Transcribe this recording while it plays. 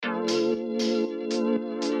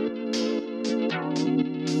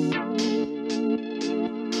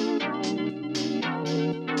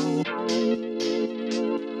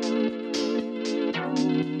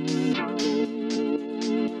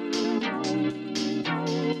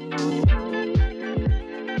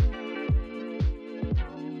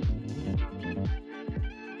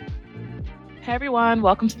Hey everyone,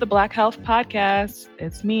 welcome to the Black Health Podcast.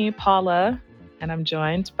 It's me, Paula, and I'm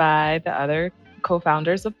joined by the other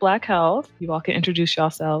co-founders of Black Health. You all can introduce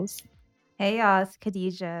yourselves. Hey y'all, it's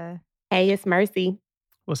Khadijah. Hey, it's Mercy.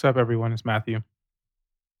 What's up, everyone? It's Matthew.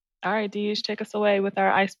 All right, Deej, take us away with our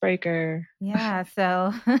icebreaker. Yeah,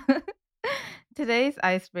 so today's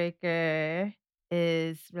icebreaker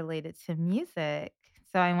is related to music.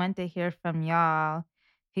 So I want to hear from y'all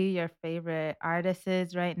who your favorite artist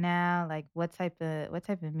is right now, like what type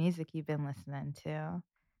of music you've been listening to. So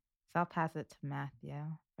I'll pass it to Matthew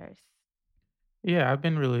first. Yeah, I've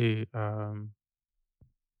been really I've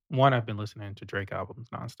been listening to Drake albums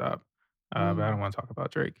nonstop, but I don't want to talk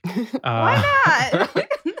about Drake. Why not?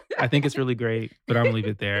 I think it's really great, but I'm gonna leave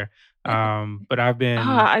it there. But I've been.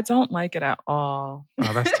 I don't like it at all.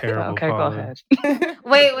 Oh, that's terrible. Okay, Paula. go ahead.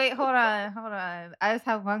 Wait, hold on. I just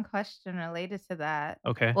have one question related to that.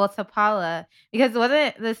 Okay. Well, to Paula, because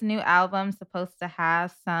wasn't this new album supposed to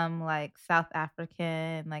have some like South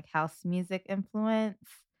African like house music influence?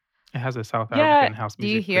 It has a South African house Do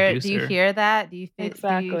you music hear? producer. Do you hear that? Do you hear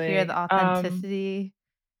Exactly. the authenticity?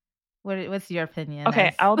 What's your opinion?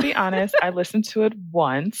 Okay, I'll be honest. I listened to it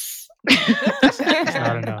once. It's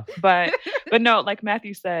not enough. But no, like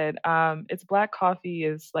Matthew said, it's Black Coffee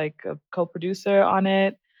is like a co-producer on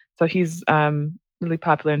it. So he's really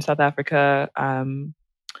popular in South Africa.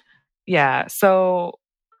 Yeah. So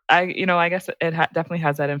I guess it definitely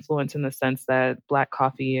has that influence in the sense that Black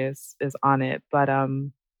Coffee is on it. But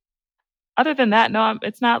other than that, no,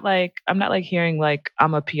 it's not like I'm not like hearing like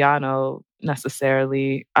I'm a piano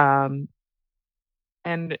necessarily. And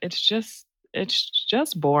it's just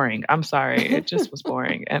boring. I'm sorry. It just was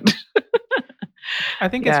boring. And I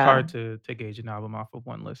think it's hard to gauge an album off of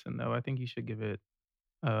one listen, though. I think you should give it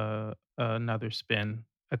another spin.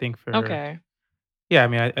 I think okay. Yeah, I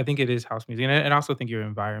mean, I think it is house music. And I also think your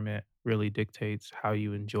environment really dictates how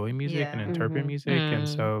you enjoy music and interpret music. And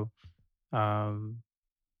so,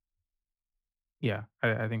 yeah,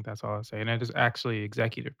 I think that's all I'll say. And it is actually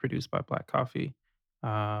executive produced by Black Coffee,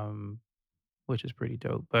 which is pretty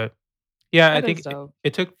dope. But yeah, I think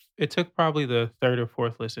it took probably the third or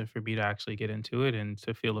fourth listen for me to actually get into it and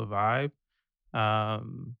to feel a vibe.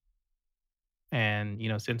 And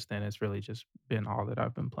since then it's really just been all that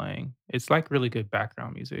I've been playing. It's like really good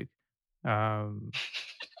background music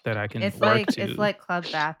that I can work to. It's like club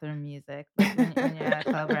bathroom music when you're at a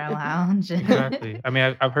club or a lounge. Exactly. I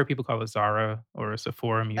mean, I've heard people call it Zara or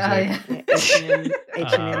Sephora music. Oh, yeah.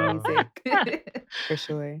 H&M music for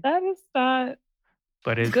sure. That is not.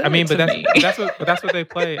 But it's. Good I mean, to me. that's what they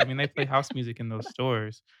play. I mean, they play house music in those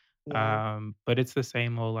stores. Yeah. But it's the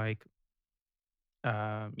same old like,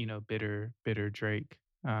 bitter Drake,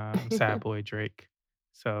 sad boy Drake.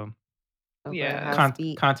 So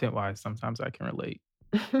content wise, sometimes I can relate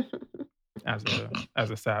as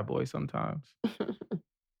a sad boy sometimes. But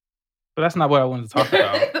that's not what I wanted to talk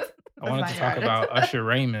about. I wanted to talk about Usher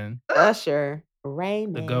Raymond. Usher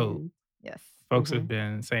Raymond, the GOAT. Yes. Folks have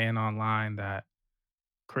been saying online that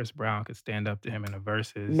Chris Brown could stand up to him in a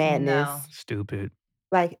versus. Madness. No. Stupid.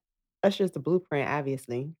 Like Usher's the blueprint,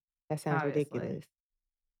 obviously. That sounds ridiculous.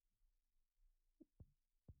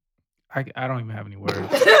 I don't even have any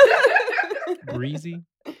words. Breezy.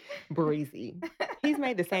 He's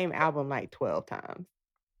made the same album like 12 times.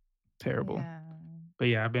 Terrible. Yeah. But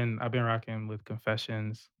yeah, I've been rocking with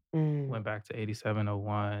Confessions. Went back to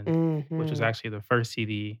 8701, which was actually the first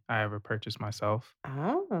CD I ever purchased myself.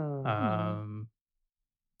 Oh.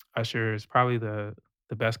 Usher is probably the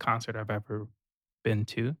best concert I've ever been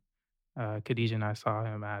to. Khadijah and I saw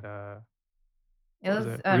him at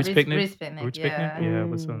Roots Picnic. Yeah,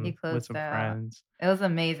 with some friends. It was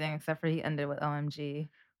amazing, except for he ended with OMG.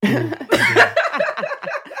 He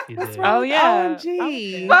did. Oh yeah,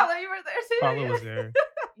 OMG. Paula, you were there too. Paula was there.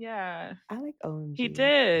 Yeah, I like OMG.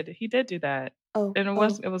 he did do that. Oh, and it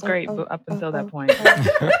was great up until that point.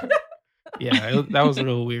 Yeah, that was a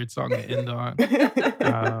real weird song to end on.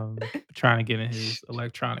 Trying to get in his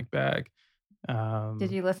electronic bag.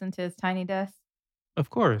 Did you listen to his Tiny Desk? Of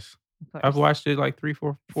course. I've watched it like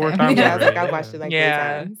 4 times. Yeah, I watched it like 3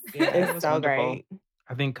 times. Yeah, it's so wonderful. great.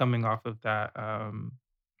 I think coming off of that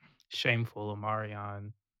shameful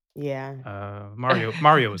Omarion. Yeah.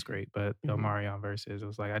 Mario was great, but the Omarion verses, it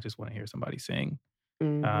was like I just want to hear somebody sing.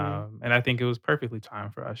 And I think it was perfectly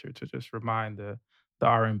timed for Usher to just remind the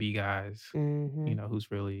R&B guys,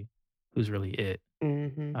 who's really it.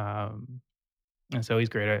 And so he's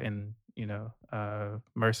great at, and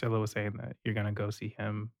Marcella was saying that you're gonna go see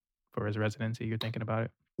him for his residency. You're thinking about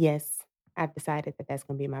it? Yes, I've decided that that's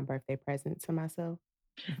gonna be my birthday present to myself.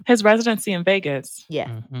 His residency in Vegas.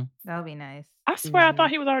 Yeah. That would be nice. I swear I thought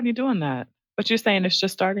he was already doing that. But you're saying it's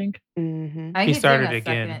just starting? I think He he's doing started a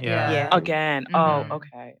again. second. Yeah. Again. Oh,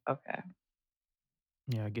 okay. Okay.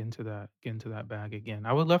 Yeah, get into that bag again.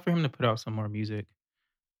 I would love for him to put out some more music.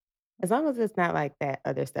 As long as it's not like that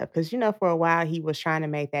other stuff. Because, for a while he was trying to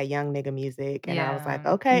make that young nigga music. And I was like,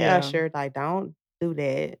 Yeah. okay, Yeah. Usher, like, don't do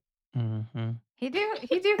that. Mm-hmm. He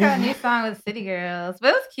do got a new song with City Girls, but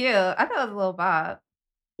it was cute. I thought it was a little bop.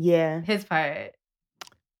 Yeah. His part.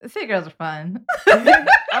 The City Girls are fun.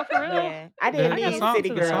 Oh, for real? Yeah. I didn't I need gotta City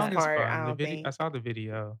listen to Girls that. is part, fun. I The don't video, think. I saw the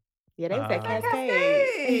video. Yeah, they said Uh,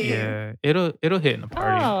 Cascade. Yeah, it'll hit in a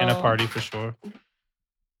party. In a Oh. party for sure.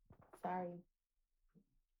 Sorry.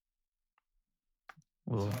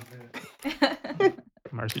 Well,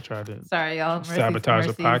 Mercy tried to Sorry, y'all. sabotage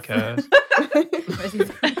the podcast.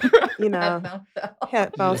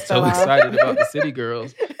 Headphones So fell off. excited about the City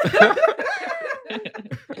Girls.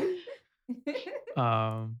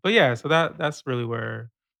 But yeah, so that's really where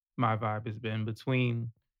my vibe has been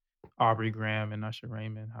between Aubrey Graham and Usher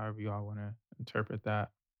Raymond, however you all want to interpret that.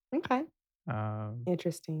 Okay. Um,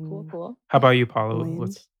 Interesting. Cool. how about you, Paula? Blend.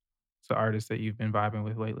 What's the artist that you've been vibing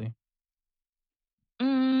with lately?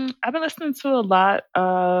 I've been listening to a lot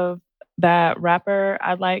of that rapper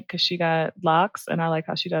I like because she got locks and I like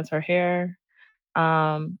how she does her hair.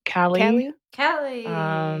 Callie. Kelly? Kelly.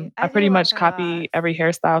 I pretty much copy every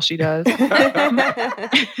hairstyle she does.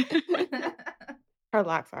 Her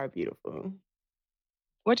locks are beautiful.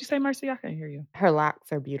 What'd you say, Mercy? I can't hear you. Her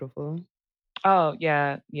locks are beautiful. Oh,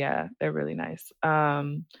 yeah, they're really nice.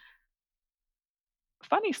 Funny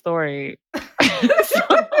story. So,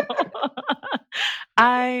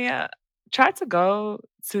 I tried to go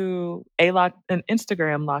to an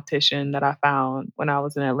Instagram loctician that I found when I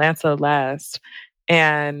was in Atlanta last,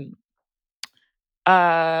 and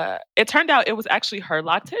it turned out it was actually her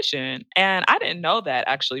loctician, and I didn't know that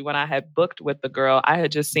actually when I had booked with the girl. I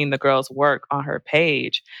had just seen the girl's work on her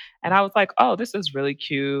page, and I was like, "Oh, this is really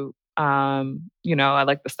cute." I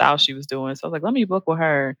like the style she was doing, so I was like, "Let me book with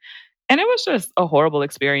her." And it was just a horrible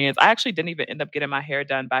experience. I actually didn't even end up getting my hair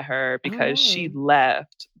done by her because she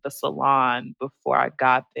left the salon before I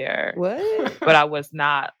got there. What? But I was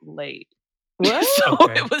not late. What? So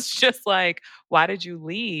Okay. it was just like, why did you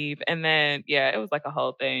leave? And then, it was like a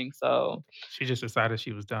whole thing. So, She just decided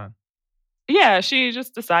she was done. yeah, she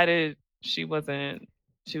just decided she was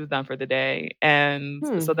done for the day. And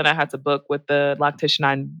so then I had to book with the loctician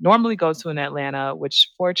I normally go to in Atlanta, which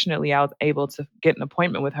fortunately I was able to get an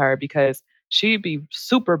appointment with her because she'd be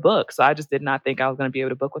super booked. So I just did not think I was going to be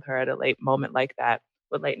able to book with her at a late moment like that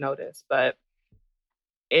with late notice. But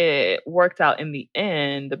it worked out in the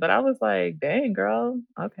end. But I was like, dang, girl.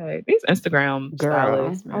 Okay. These Instagram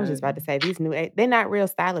stylists, I was just about to say, these they're not real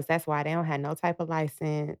stylists. That's why they don't have no type of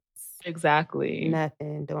license. Exactly.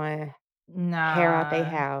 Nothing. Doing Nah. hair out their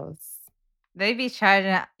house. They be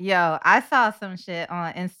charging. Yo, I saw some shit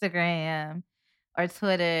on Instagram or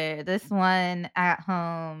Twitter. This one at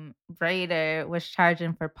home braider was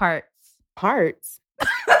charging for parts. Parts?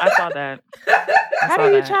 I saw that. How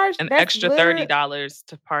do you charge an that's extra $30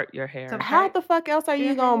 to part your hair? How the fuck else are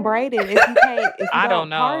you gonna braid it if you can't? If you I don't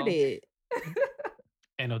part know. it?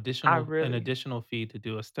 An additional fee to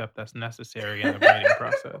do a step that's necessary in the braiding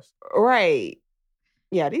process. Right.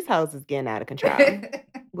 Yeah, these hoes is getting out of control.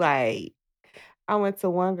 Like, I went to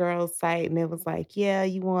one girl's site and it was like, yeah,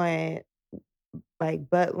 you want like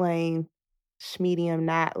butt length, medium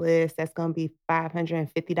knotless. That's gonna be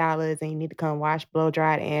 $550, and you need to come wash, blow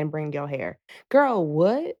dry it, and bring your hair. Girl,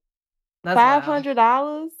 what?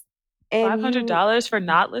 $500? And $500 for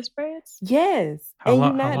knotless braids? Yes. How and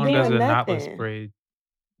long, you not how long doing does a nothing. knotless braid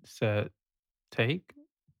set take?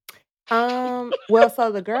 Well,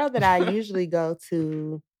 so the girl that I usually go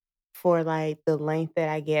to for like the length that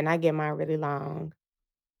I get, and I get mine really long,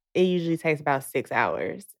 it usually takes about 6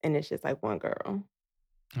 hours, and it's just like one girl.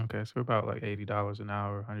 Okay, so about like $80 an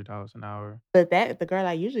hour, $100 an hour. But the girl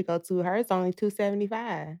I usually go to, hers only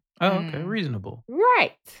 $275. Oh, okay, reasonable.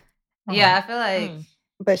 Right. Yeah, I feel like.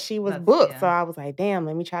 But she was booked, so I was like, damn,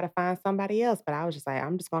 let me try to find somebody else. But I was just like,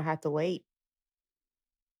 I'm just gonna have to wait,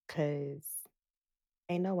 cause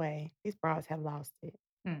ain't no way these bras have lost it.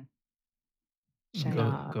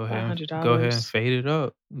 Go ahead and fade it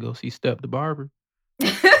up. Go see Step the barber.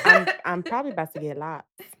 I'm probably about to get locks.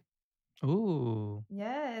 Ooh.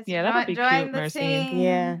 Yes. Yeah, that would be cute, Mercy. Team.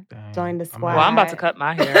 Yeah. Dang. Join the squad. Well, I'm about to cut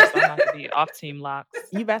my hair, so I'm about to be off team locks.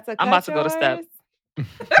 You about to cut I'm about to yours? go to Step. I'm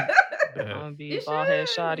Yeah. gonna be bald head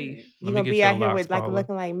shoddy. You're gonna be out here with like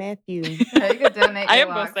looking like Matthew. You could donate. I your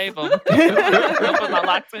am locks. gonna save them. I'll put my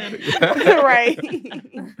locks in. Right.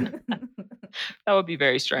 That would be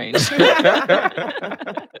very strange.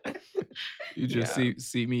 You just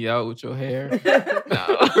see me out with your hair.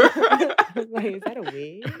 No. Like, is that a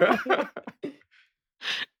wig?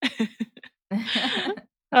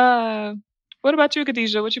 What about you,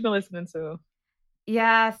 Khadijah? What you been listening to?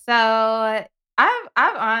 Yeah, so I've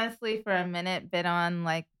honestly for a minute been on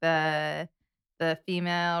like the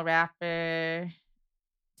female rapper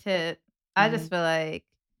tip. I just feel like,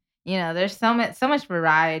 there's so much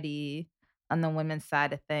variety on the women's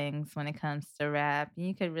side of things when it comes to rap.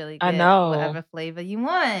 You could really I get know. whatever flavor you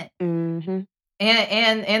want. Mm-hmm.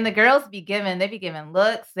 And the girls be giving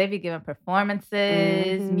looks, they be giving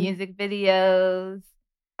performances, music videos,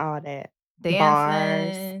 all that, dancing,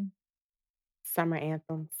 bars, summer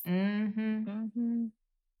anthems.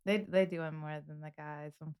 They doing more than the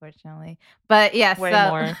guys, unfortunately. But yeah, way so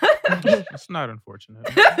more. It's not unfortunate.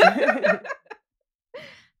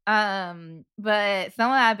 But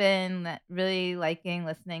someone I've been really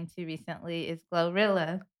listening to recently is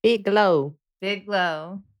Glorilla. Big Glow.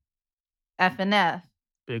 FNF.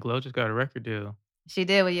 Big Glow just got a record deal. She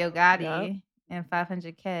did with Yo Gotti and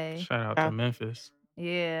 500K. Shout out to Memphis.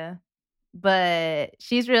 Yeah. But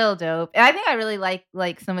she's real dope. And I think I really like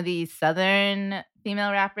some of these Southern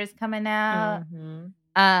female rappers coming out.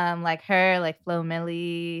 Like her, like Flo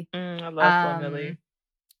Milli. I love Flo Milli.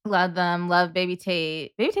 Love them. Love Baby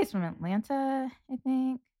Tate. Baby Tate's from Atlanta, I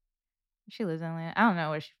think. She lives in Atlanta. I don't know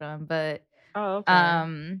where she's from, but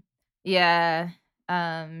yeah.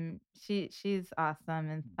 She's awesome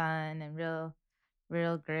and fun and real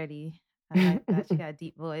gritty. I like that. She got a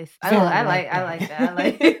deep voice. I like that. I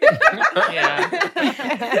like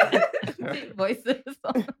deep voices.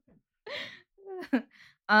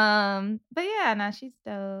 But yeah, no, she's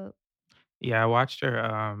dope. Yeah, I watched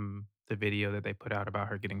her the video that they put out about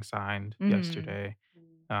her getting signed yesterday.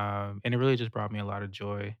 And it really just brought me a lot of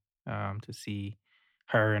joy to see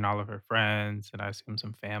her and all of her friends, and I assume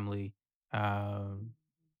some family,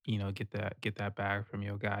 get that bag from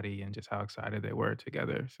Yo Gotti, and just how excited they were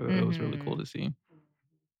together. So it was really cool to see.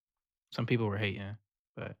 Some people were hating,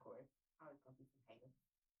 but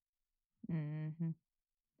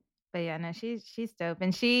but yeah, no, she's dope,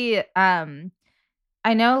 and she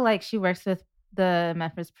I know like she works with the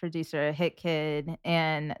Memphis producer Hit Kid,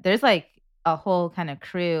 and there's like a whole kind of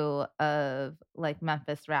crew of like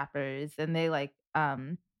Memphis rappers, and they like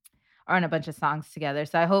are on a bunch of songs together.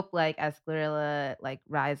 So I hope like as Glorilla like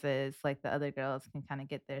rises, like the other girls can kind of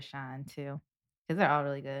get their shine too, because they're all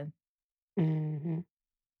really good.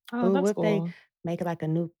 Oh, that's cool. They make like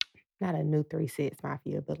not a new 3 6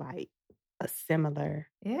 Mafia, but like a similar.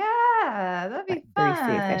 Yeah, that'd be fun. 3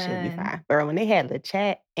 6, that should be fine. But when they had the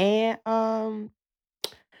chat and God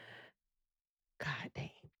dang,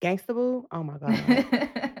 Gangsta Boo, oh my god,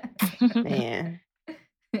 man,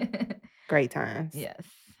 great times. Yes.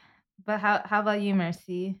 But how about you,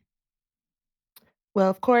 Mercy? Well,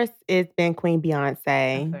 of course, it's been Queen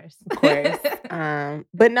Beyonce. Of course.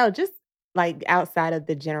 But no, just like outside of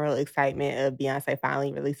the general excitement of Beyonce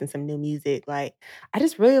finally releasing some new music, like I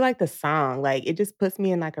just really like the song. Like it just puts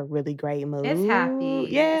me in like a really great mood. It's happy.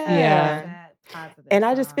 Yeah. And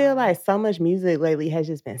I just feel like so much music lately has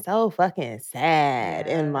just been so fucking sad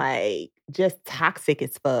and like just toxic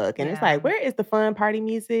as fuck. And it's like, where is the fun party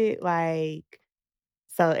music? Like,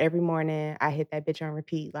 so every morning I hit that bitch on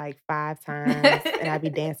repeat like 5 times and I be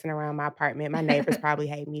dancing around my apartment. My neighbors probably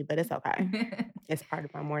hate me, but it's okay. It's part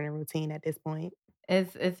of my morning routine at this point.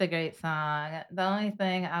 It's a great song. The only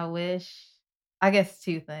thing I guess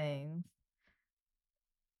 2 things.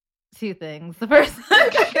 2 things. The first I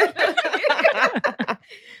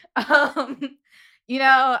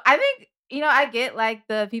think, I get like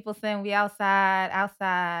the people saying we outside,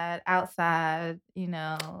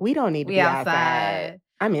 We don't need to be outside.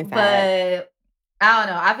 I'm inside. But I don't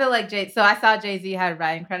know. I feel like so I saw Jay-Z had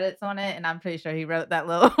writing credits on it, and I'm pretty sure he wrote that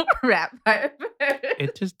little rap part.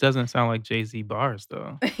 It just doesn't sound like Jay-Z bars,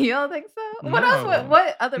 though. You don't think so? No. What else?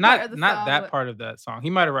 What other part of the song? Not that part of that song.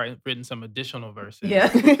 He might have written some additional verses. Yeah.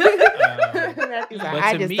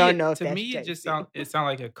 I just don't know if to me, it just sounded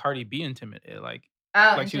like a Cardi B intimidated, like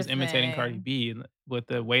she was imitating Cardi B, and with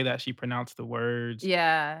the way that she pronounced the words.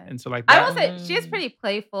 Yeah. And so like I will say she is pretty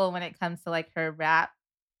playful when it comes to like her rap,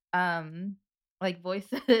 like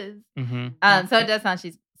voices. So it does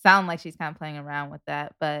sound like she's kind of playing around with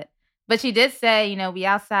that, but she did say, we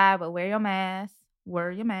outside, but wear your mask.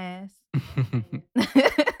 Wear your mask.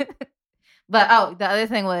 But the other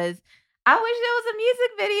thing was, I wish there was a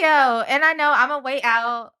music video, and I know I'm gonna wait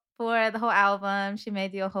out for the whole album. She may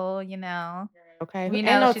do a whole, Okay, we ain't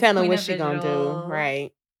know no she's telling queen what of she gonna do, visuals.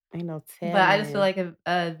 right? Ain't no telling. But I just feel like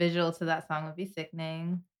a visual to that song would be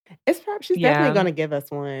sickening. She's definitely gonna give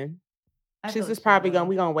us one. She's just probably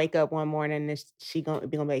we gonna wake up one morning and she gonna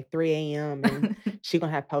be like 3 a.m. and she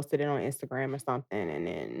gonna have posted it on Instagram or something and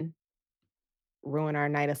then ruin our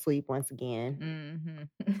night of sleep once again.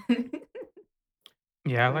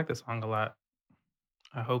 Yeah, I like the song a lot.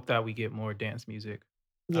 I hope that we get more dance music.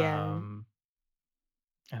 Yeah.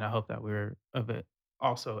 And I hope that we're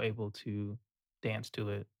also able to dance to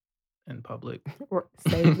it in public.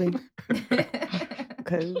 Safely.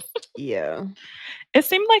 Because, yeah. It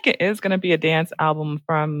seemed like it is going to be a dance album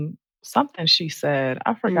from something she said.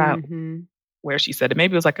 I forgot where she said it.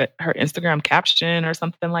 Maybe it was like her Instagram caption or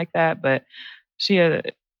something like that. But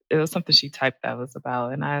it was something she typed that was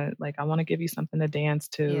about. And I want to give you something to dance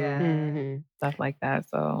to. Stuff like that.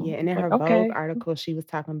 So yeah, and in her Vogue article, she was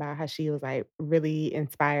talking about how she was like really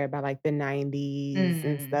inspired by like the 90s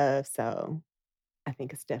and stuff. So I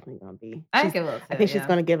think it's definitely gonna be. I think she's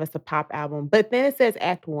gonna give us a pop album. But then it says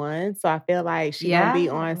Act 1, so I feel like she's gonna be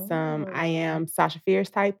on some I Am Sasha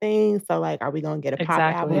Fierce type thing. So like, are we gonna get a pop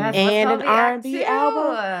album and an R&B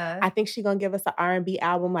album? I think she's gonna give us an R&B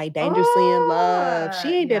album like Dangerously in Love. She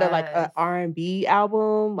ain't did a R&B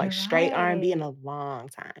album, like straight R&B in a long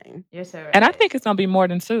time. You're so right. And I think it's gonna be more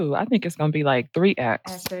than 2. I think it's gonna be like 3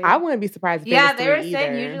 acts. I wouldn't be surprised if it was 3 they were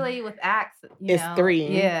saying usually with acts, it's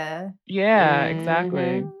 3. Yeah, exactly.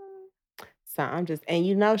 So I'm just, and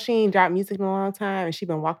she ain't dropped music in a long time, and she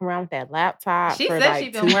been walking around with that laptop for said like she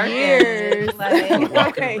been 2 working. years. She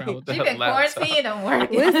been quarantined and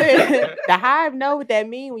working. Listen, the Hive know what that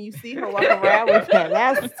mean when you see her walking around with that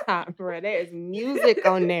laptop, bro. There is music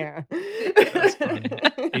on there. That's funny.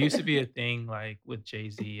 It used to be a thing like with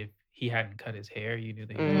Jay-Z, if he hadn't cut his hair, you knew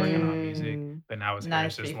that he was working on music, but now his hair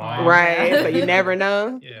is just long. Right, so you never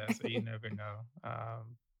know. Yeah, so you never know.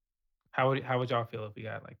 How would y'all feel if we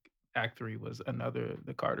got like Act 3 was another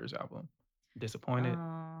The Carters album? Disappointed?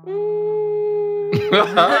 I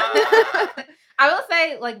will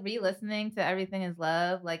say, like, re-listening to Everything Is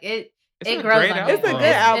Love, like it grows on It's a good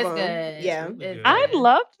album. It's good. Yeah. I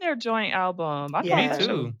loved their joint album. I thought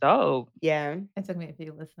it was dope. Yeah. It took me a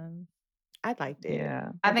few listens. I liked it. Yeah.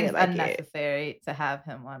 I think it's unnecessary to have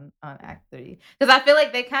him on Act 3. Because I feel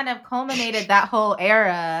like they kind of culminated that whole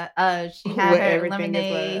era of she had her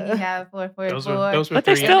Lemonade, he had 444. Those were but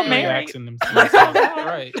they're still married. Acts in themselves.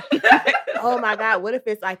 Right. Oh my God, what if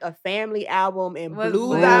it's like a family album and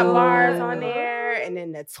Blue got bars on there and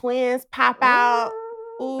then the twins pop out?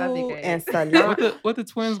 Ooh, that'd be great. And Solange. What the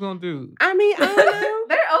twins gonna do? I mean, I don't know.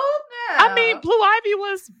 They're old now. I mean, Blue Ivy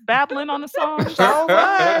was babbling on the song. So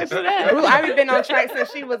was. Blue Ivy been on track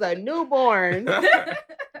since she was a newborn.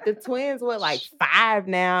 The twins were like 5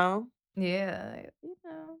 now. Yeah,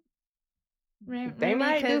 they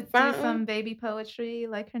might do some baby poetry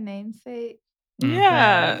like her namesake.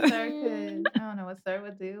 Yeah. Sir could. I don't know what Sir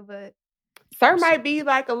would do, but Sir might be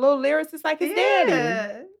like a little lyricist like his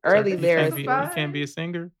daddy. Early lyricist. He can't be a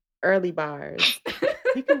singer. Early bars.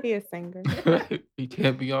 He can be a singer. He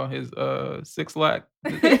can't be on his 6 Lack.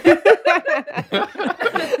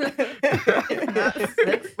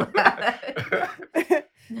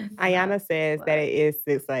 Ayana says that it is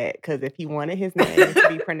 6 Lack because if he wanted his name to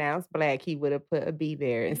be pronounced black, he would have put a B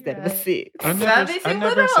there instead of a 6. I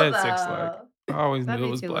never said 6 Lack. I always knew it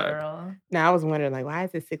was black. Now I was wondering, like, why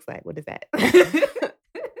is it 6 Lack? What is that?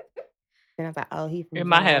 Then I was like, oh, he from in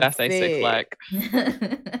my head, I say 6 Lack.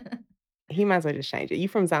 He might as well just change it. You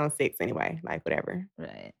from Zone 6 anyway, like whatever.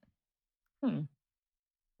 Right. Well,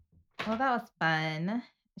 that was fun.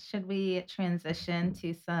 Should we transition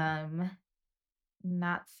to some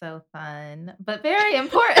not so fun, but very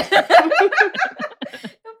important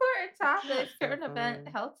topics, current event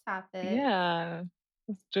health topics? Yeah,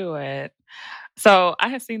 let's do it. So I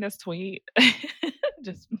had seen this tweet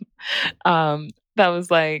just that was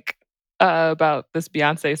like about this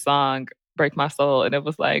Beyonce song, Break My Soul. And it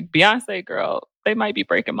was like, Beyonce, girl, they might be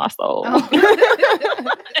breaking my soul.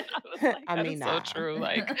 I mean, so true.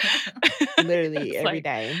 Like, literally every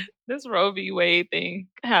day. This Roe v. Wade thing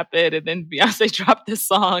happened, and then Beyonce dropped this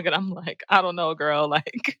song, and I'm like, I don't know, girl.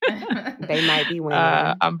 Like, they might be winning.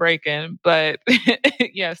 I'm breaking. But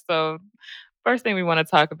yeah, so first thing we want to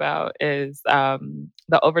talk about is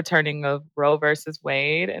the overturning of Roe versus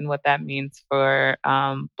Wade and what that means for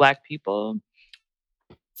Black people.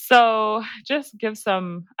 So just give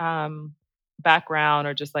some background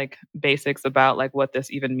or just like basics about like what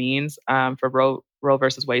this even means for Roe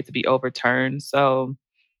versus Wade to be overturned. So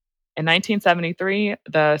in 1973,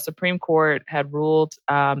 the Supreme Court had ruled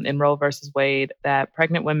in Roe versus Wade that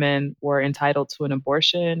pregnant women were entitled to an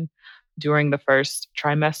abortion during the first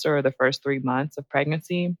trimester or the first 3 months of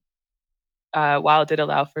pregnancy, while it did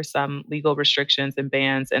allow for some legal restrictions and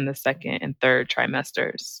bans in the second and third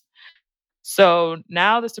trimesters. So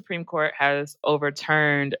now the Supreme Court has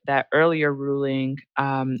overturned that earlier ruling,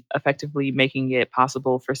 effectively making it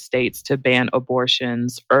possible for states to ban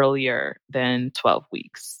abortions earlier than 12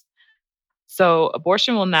 weeks. So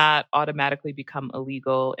abortion will not automatically become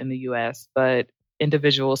illegal in the US, but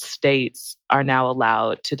individual states are now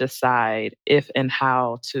allowed to decide if and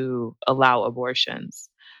how to allow abortions.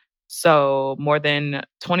 So more than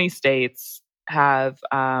 20 states have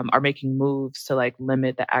are making moves to like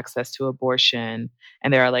limit the access to abortion,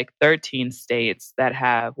 and there are like 13 states that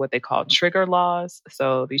have what they call trigger laws.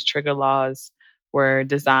 So these trigger laws were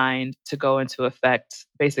designed to go into effect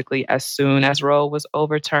basically as soon as Roe was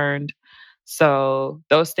overturned. So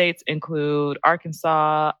those states include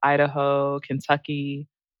Arkansas, Idaho, Kentucky,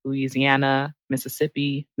 Louisiana,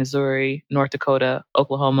 Mississippi, Missouri, North Dakota,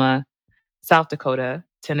 Oklahoma, South Dakota,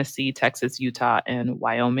 Tennessee, Texas, Utah, and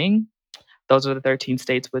Wyoming. Those are the 13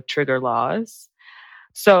 states with trigger laws.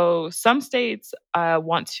 So some states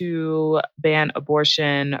want to ban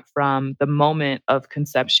abortion from the moment of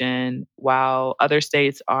conception, while other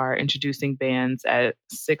states are introducing bans at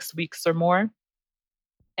 6 weeks or more.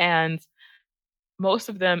 And most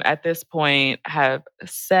of them at this point have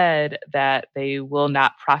said that they will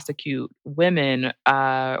not prosecute women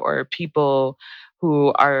or people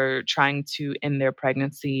who are trying to end their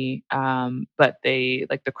pregnancy, but they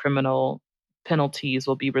like the criminal penalties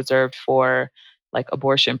will be reserved for like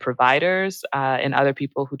abortion providers and other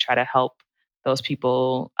people who try to help those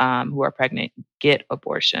people who are pregnant get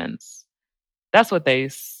abortions. That's what they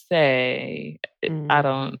say. I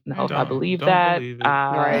don't know if I believe Don't that. believe it.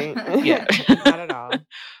 Right. Yeah. Not at all.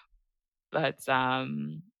 But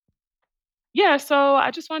yeah, so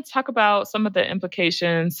I just want to talk about some of the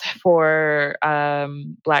implications for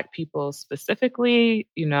Black people specifically.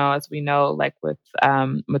 You know, as we know, like with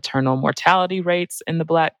maternal mortality rates in the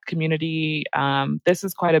Black community, this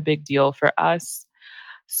is quite a big deal for us.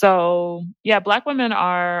 So, yeah, Black women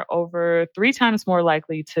are over 3 times more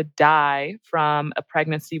likely to die from a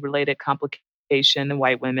pregnancy related complication than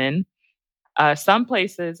white women. Some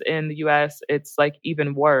places in the US, it's like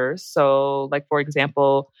even worse. So, like, for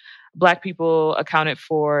example, Black people accounted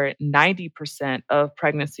for 90% of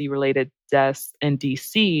pregnancy related deaths in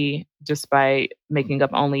DC, despite making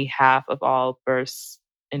up only half of all births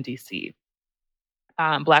in DC.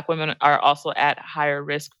 Black women are also at higher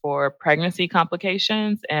risk for pregnancy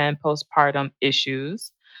complications and postpartum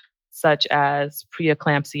issues, such as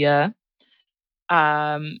preeclampsia.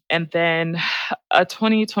 And then a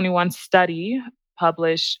 2021 study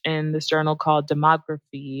published in this journal called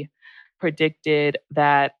Demography predicted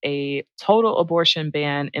that a total abortion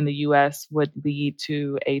ban in the US would lead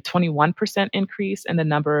to a 21% increase in the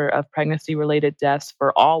number of pregnancy related deaths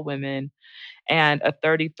for all women and a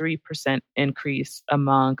 33% increase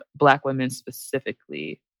among Black women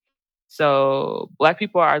specifically. So, Black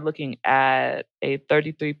people are looking at a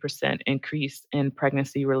 33% increase in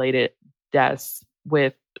pregnancy related deaths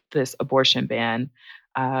with this abortion ban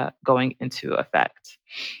going into effect.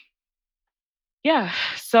 Yeah.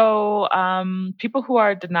 So people who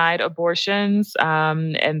are denied abortions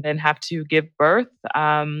and then have to give birth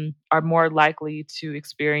are more likely to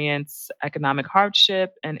experience economic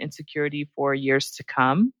hardship and insecurity for years to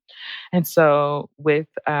come. And so, with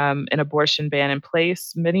an abortion ban in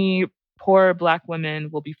place, many poor Black women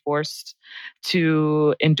will be forced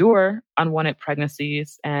to endure unwanted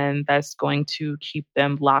pregnancies, and that's going to keep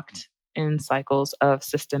them locked in cycles of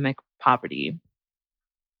systemic poverty.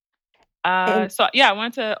 And So yeah, I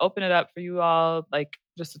wanted to open it up for you all, like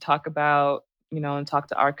just to talk about, you know, and talk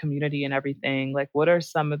to our community and everything. Like, what are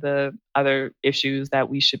some of the other issues that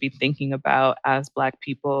we should be thinking about as Black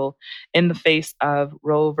people in the face of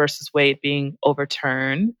Roe versus Wade being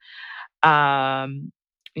overturned? Um,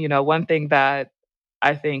 you know, one thing that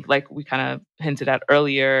I think, like we kind of hinted at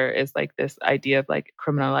earlier, is like this idea of like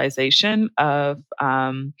criminalization of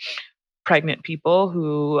pregnant people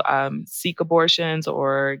who seek abortions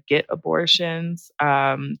or get abortions.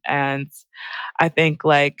 And I think,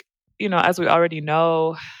 like, you know, as we already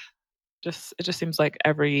know, it just seems like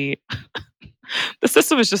the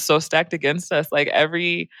system is just so stacked against us. Like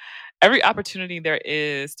every opportunity there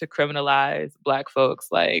is to criminalize Black folks,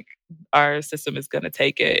 like our system is going to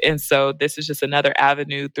take it. And so this is just another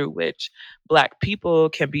avenue through which Black people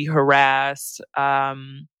can be harassed,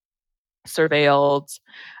 surveilled,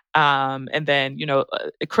 and then, you know,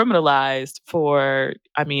 criminalized for,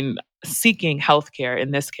 I mean, seeking healthcare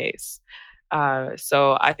in this case.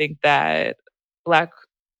 So I think that Black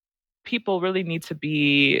people really need to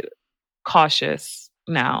be cautious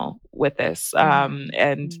now with this.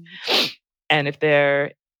 And if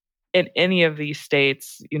they're in any of these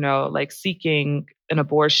states, you know, like seeking an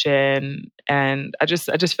abortion, and I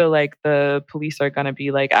just feel like the police are gonna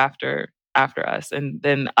be like after us, and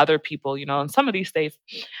then other people, in some of these states,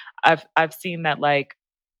 I've seen that like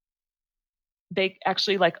they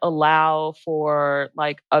actually like allow for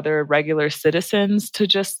like other regular citizens to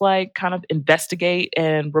just like kind of investigate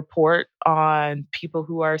and report on people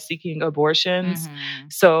who are seeking abortions. Mm-hmm.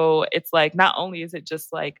 So it's like not only is it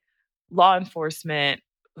just like law enforcement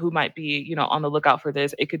who might be, on the lookout for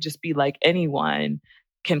this, it could just be like anyone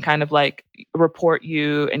can kind of like report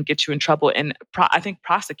you and get you in trouble and I think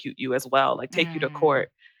prosecute you as well, like take you to Mm. court.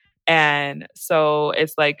 And so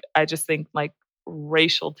it's like, I just think like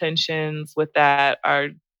racial tensions with that are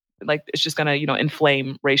like, it's just going to,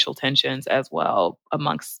 inflame racial tensions as well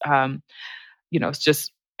amongst, it's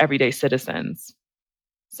just everyday citizens.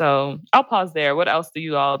 So I'll pause there. What else do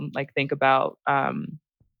you all like think about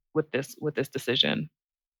with this decision?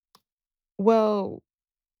 Well,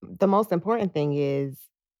 the most important thing is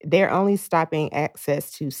they're only stopping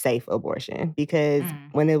access to safe abortion because Mm.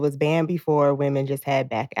 when it was banned before, women just had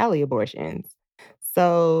back alley abortions.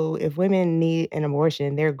 So if women need an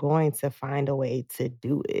abortion, they're going to find a way to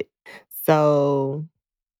do it. So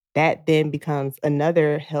that then becomes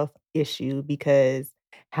another health issue because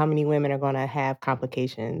how many women are going to have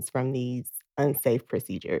complications from these unsafe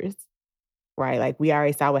procedures, right? Like we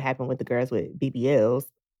already saw what happened with the girls with BBLs.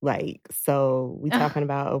 Like, so we talking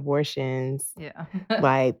about abortions, Yeah.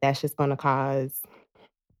 like that's just going to cause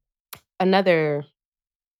another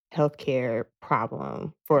healthcare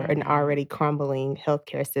problem for an Mm-hmm. already crumbling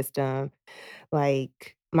healthcare system.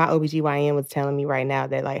 Like my OBGYN was telling me right now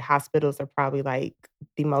that like hospitals are probably like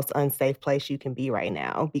the most unsafe place you can be right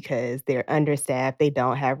now because they're understaffed, they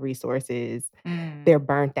don't have resources, Mm. they're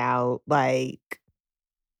burnt out. Like,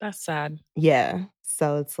 That's sad. yeah.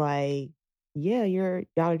 So it's like, yeah, y'all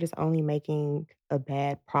are just only making a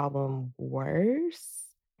bad problem worse.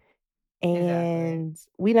 Exactly. And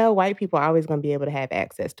we know white people are always going to be able to have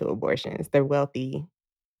access to abortions. They're wealthy,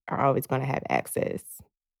 are always going to have access.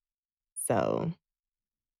 So,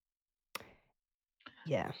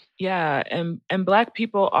 yeah. Yeah, and Black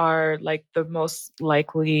people are like the most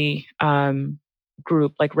likely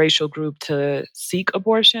group, like racial group to seek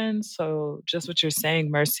abortion. So just what you're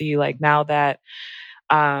saying, Mercy, like now that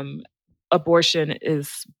um, abortion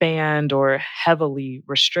is banned or heavily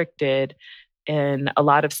restricted in a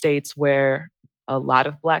lot of states where a lot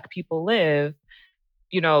of Black people live,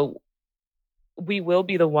 you know, we will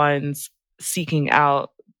be the ones seeking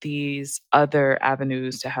out these other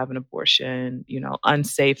avenues to have an abortion,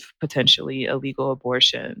 unsafe, potentially illegal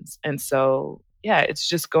abortions. And so, yeah, it's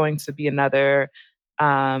just going to be another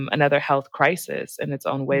health crisis in its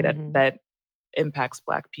own way that Mhm. that impacts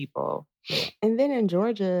Black people. And then in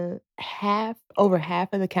Georgia, over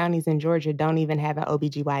half of the counties in Georgia don't even have an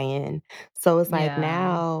OBGYN. So it's like Yeah.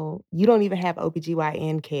 now you don't even have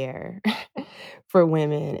OBGYN care for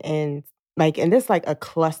women. And this like a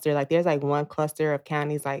cluster, like there's like one cluster of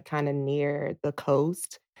counties like kind of near the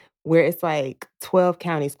coast where it's like 12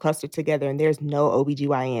 counties clustered together and there's no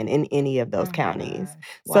OBGYN in any of those Oh my counties. gosh.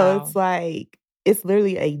 So Wow. it's like it's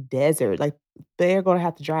literally a desert. Like they're going to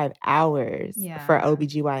have to drive hours for Yeah.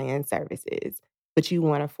 OBGYN services, but you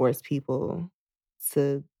want to force people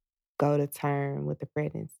to go to term with the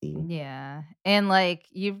pregnancy. Yeah. And like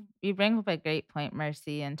you bring up a great point,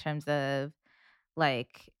 Mercy, in terms of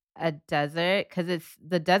like a desert, because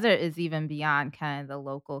the desert is even beyond kind of the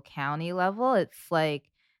local county level. It's like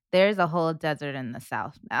there's a whole desert in the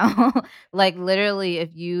South now. Like literally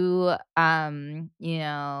if you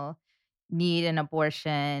need an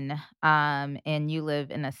abortion and you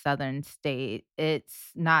live in a southern state,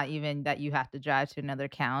 it's not even that you have to drive to another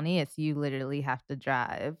county. It's you literally have to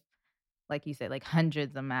drive, like you said, like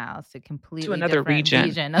hundreds of miles to To completely another different region.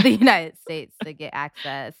 region of the United States to get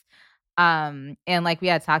access. And like we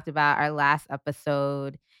had talked about our last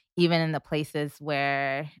episode, even in the places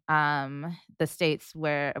where the states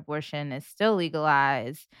where abortion is still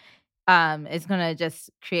legalized, it's gonna just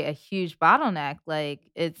create a huge bottleneck. Like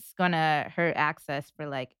it's gonna hurt access for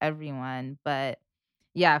like everyone. But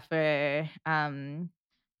yeah, for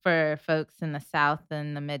folks in the South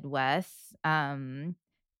and the Midwest,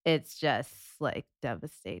 it's just like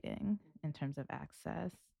devastating in terms of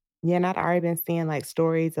access. Yeah, and I'd already been seeing like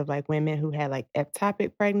stories of like women who had like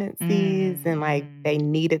ectopic pregnancies Mm, and like they mhm.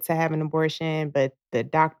 needed to have an abortion, but the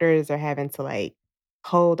doctors are having to like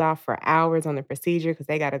hold off for hours on the procedure because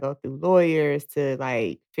they got to go through lawyers to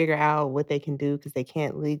like figure out what they can do because they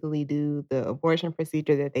can't legally do the abortion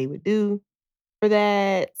procedure that they would do for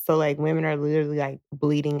that. So like women are literally like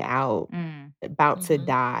bleeding out, Mm, about to Mhm.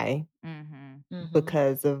 die mhm. Mhm.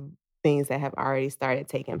 because of things that have already started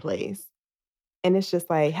taking place. And it's just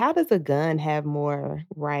like, how does a gun have more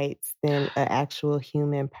rights than an actual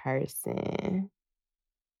human person?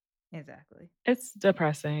 Exactly. It's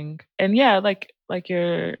depressing. And yeah, like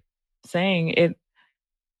you're saying,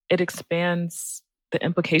 it expands the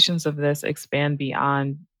implications of this expand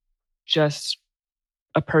beyond just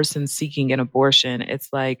a person seeking an abortion. It's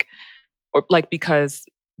like or like because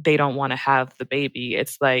they don't want to have the baby.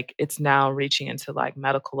 It's like it's now reaching into like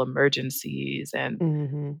medical emergencies and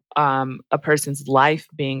Mhm. a person's life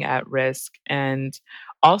being at risk. And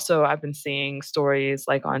also, I've been seeing stories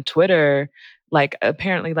like on Twitter, like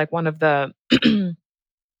apparently, like one of the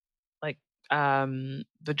like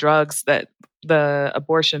the drugs that the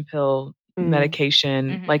abortion pill Mm.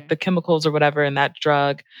 medication, like the Mhm. chemicals or whatever in that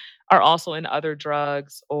drug are also in other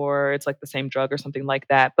drugs, or it's like the same drug or something like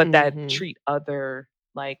that, but that Mhm. treat other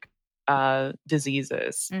like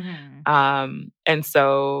diseases. Mhm. And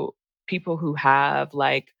so people who have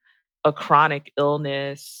like a chronic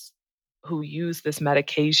illness who use this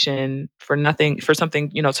medication for nothing for something,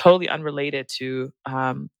 you know, totally unrelated to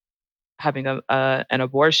having a an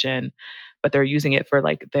abortion, but they're using it for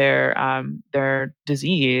like their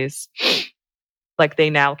disease, like they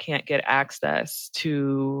now can't get access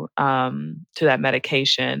to that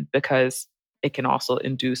medication because it can also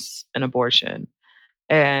induce an abortion.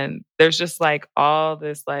 And there's just like all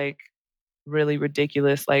this like really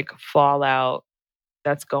ridiculous like fallout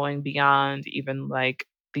that's going beyond even like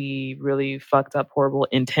the really fucked up horrible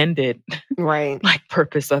intended Right. like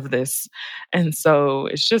purpose of this. And so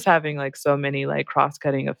it's just having like so many like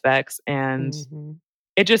cross-cutting effects, and Mhm.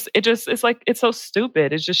 it just it's like it's so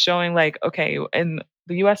stupid. It's just showing like okay, and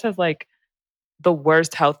the US has like the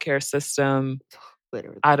worst healthcare system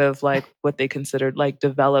out Literally. of like what they considered like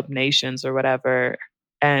developed nations or whatever,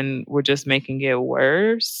 and we're just making it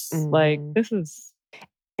worse. Like Mhm. this is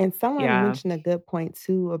And someone yeah. mentioned a good point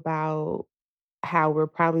too about how we're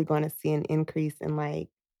probably gonna see an increase in, like,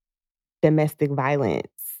 domestic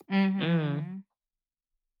violence. Mm, Mhm.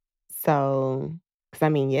 So, because I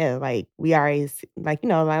mean, yeah, like, we already like, a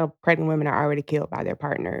lot of pregnant women are already killed by their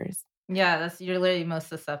partners. Yeah, that's you're literally most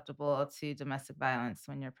susceptible to domestic violence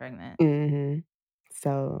when you're pregnant. Mhm.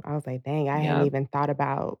 So, I was like, "Dang, I hadn't yep. even thought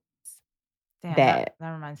about Damn, that that."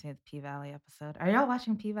 that reminds me of the P Valley episode. Are y'all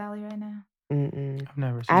watching P Valley right now? Mm-mm. I've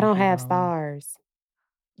never I seen don't have P-Valley. stars.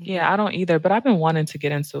 You Yeah, got I don't either, but I've been wanting to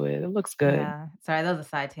get into it. It looks good. yeah. Sorry, that was a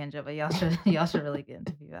side tangent, but y'all should y'all should really get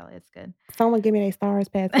into P Valley. It's good. Someone give me their stars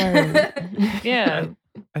password. Yeah,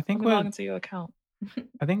 I I let think me log what into your account.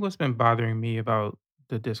 I think what's been bothering me about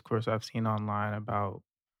the discourse I've seen online about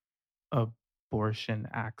abortion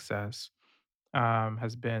access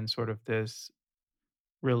has been sort of this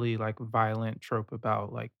really like violent trope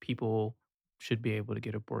about like people should be able to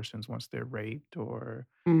get abortions once they're raped or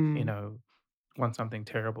you Mm. know once something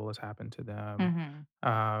terrible has happened to them, Mhm.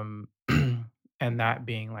 um, and that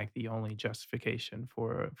being like the only justification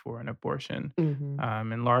for an abortion, Mhm.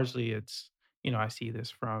 and largely it's I see this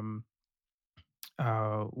from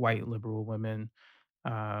white liberal women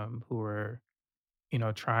who are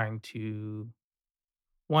trying to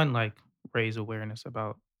one like raise awareness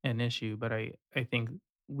about an issue, but I think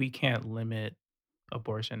we can't limit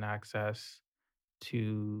abortion access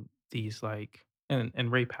to these like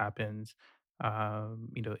and rape happens,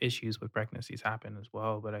 issues with pregnancies happen as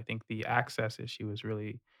well, but I think the access issue is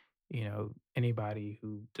really anybody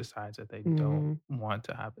who decides that they don't Mhm. want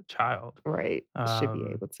to have a child Right. Should be um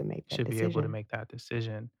able to make that should be able to decision. make that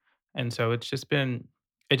decision. And so it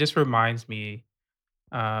just reminds me,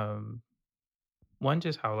 um one,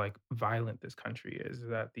 just how like violent this country is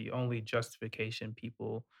that the only justification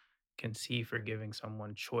people can see for giving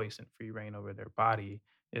someone choice and free reign over their body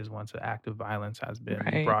is once an act of violence has been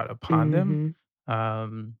Right. brought upon them, Mhm.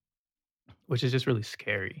 um, which is just really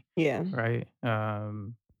scary, Yeah. right?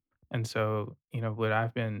 And so, what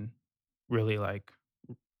I've been really like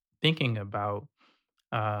thinking about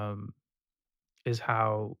um, is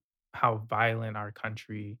how violent our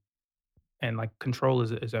country and like control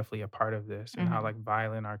is definitely a part of this, and how Mhm. like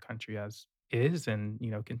violent our country as is and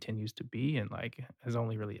continues to be and like has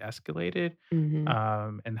only really escalated,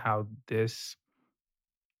 Mhm. and how this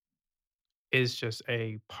is just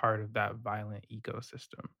a part of that violent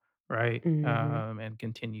ecosystem, right? Mhm. And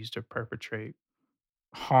continues to perpetrate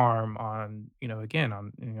harm on again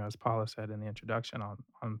on as Paula said in the introduction,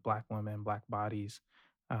 on black women, black bodies,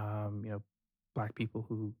 you know black people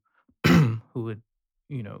who who would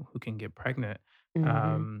who can get pregnant. Mhm.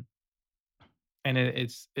 um and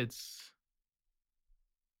it's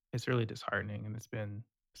really disheartening, and it's been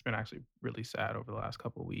actually really sad over the last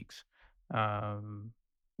couple of weeks. um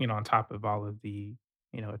on top of all of the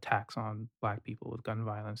attacks on Black people with gun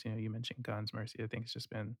violence. You mentioned guns, Mercy. I think it's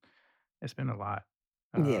been a lot.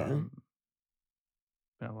 Yeah. Been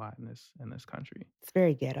a lot in this country. It's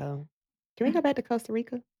very ghetto. Can we go back to Costa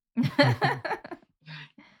Rica? Like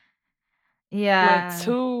Yeah.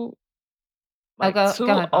 two Oh, like go two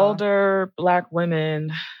ahead, Paula. older Black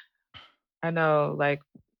women. I know, like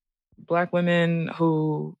Black women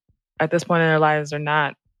who at this point in their lives are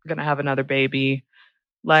not gonna have another baby.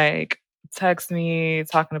 Like text me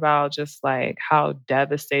talking about just like how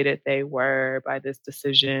devastated they were by this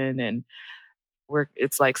decision, and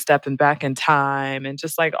it's like stepping back in time, and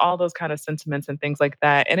just like all those kind of sentiments and things like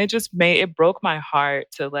that. And it broke my heart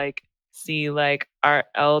to like see like our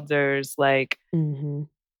elders like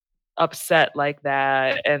upset like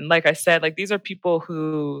that. And like I said, like these are people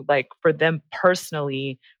who, like, for them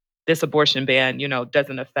personally, this abortion ban,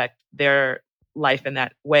 doesn't affect their life in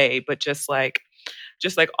that way, but just like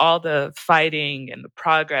all the fighting and the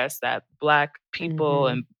progress that Black people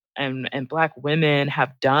and Black women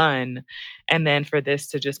have done, and then for this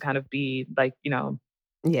to just kind of be like,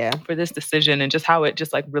 for this decision and just how it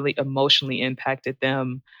just like really emotionally impacted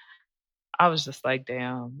them. I was just like,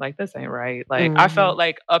 damn, like this ain't right. Like I felt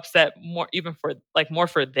like upset more even for like more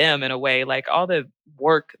for them in a way, like all the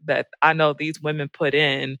work that I know these women put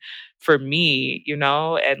in for me,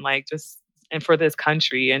 and like just and for this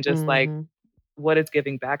country, and just like what it's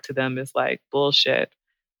giving back to them is like bullshit.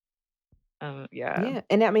 Yeah. Yeah.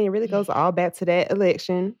 And I mean, it really goes all back to that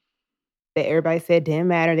election that everybody said didn't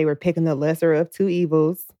matter. They were picking the lesser of two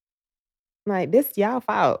evils. Like, this y'all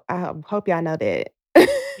fault. I hope y'all know that.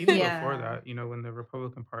 Even before that, when the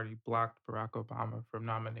Republican Party blocked Barack Obama from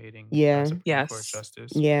nominating Yeah. Supreme Court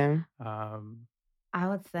justice. Yeah. I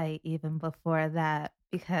would say even before that,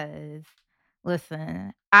 because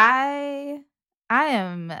listen, I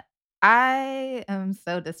am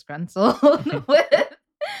so disgruntled with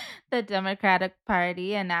the Democratic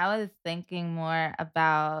Party, and I was thinking more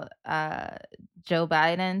about Joe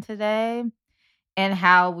Biden today and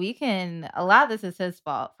how a lot of this is his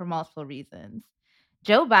fault for multiple reasons.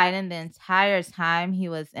 Joe Biden, the entire time he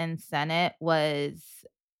was in Senate, was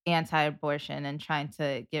anti-abortion and trying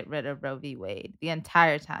to get rid of Roe v. Wade the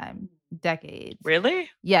entire time, decades. Really?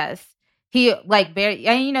 Yes. He like very,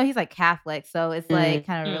 and he's like Catholic, so it's like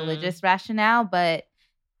kind of religious rationale, but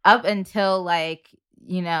up until like,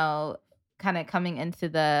 kind of coming into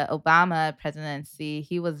the Obama presidency,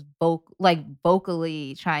 he was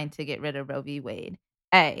vocally trying to get rid of Roe v. Wade.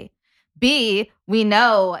 A. B, we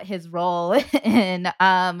know his role in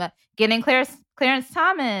getting Clarence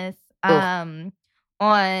Thomas on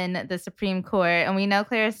the Supreme Court. And we know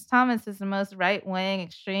Clarence Thomas is the most right-wing,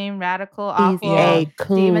 extreme, radical, awful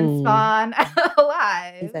demon spawn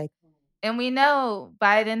alive. And we know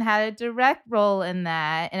Biden had a direct role in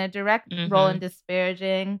that, and a direct role in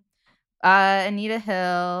disparaging Anita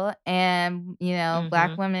Hill, and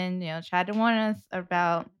Black women tried to warn us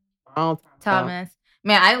about Thomas.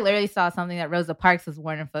 Man, I literally saw something that Rosa Parks was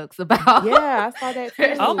warning folks about. Yeah, I saw that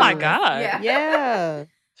too. Oh my God. Yeah.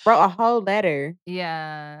 Wrote a whole letter.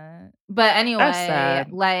 Yeah. But anyway,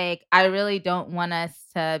 like I really don't want us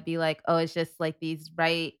to be like, oh, it's just like these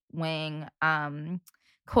right-wing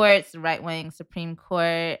courts, right-wing Supreme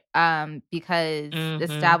Court, because the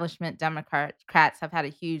establishment Democrats have had a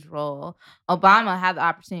huge role. Obama had the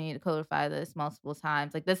opportunity to codify this multiple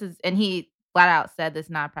times. Like and he flat out said this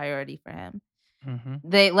is not a priority for him. And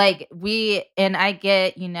I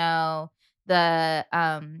get, the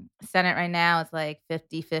Senate right now is like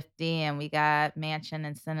 50-50, and we got Manchin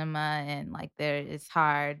and Sinema, and like it's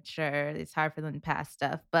hard for them to pass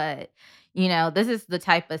stuff, but this is the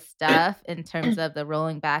type of stuff in terms of the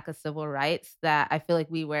rolling back of civil rights that I feel like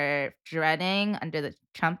we were dreading under the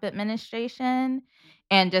Trump administration.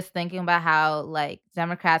 And just thinking about how like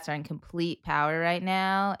Democrats are in complete power right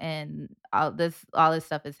now, and all this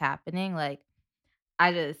stuff is happening, like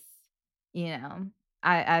I just,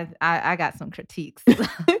 I got some critiques.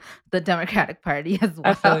 The Democratic Party as well.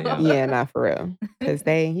 I feel you. Yeah, not for real. Because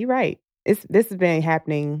you're right. This has been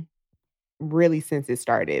happening really since it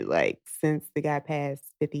started. Like since the guy passed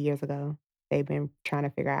 50 years ago, they've been trying to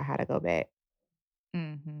figure out how to go back.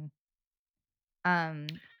 And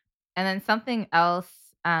then something else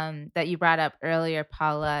that you brought up earlier,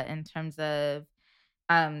 Paula, in terms of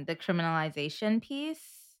the criminalization piece.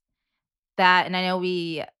 And I know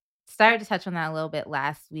we started to touch on that a little bit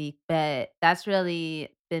last week, but that's really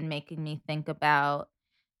been making me think about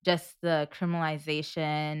just the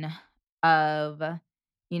criminalization of,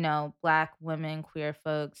 Black women, queer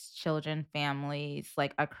folks, children, families,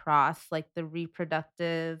 like across like the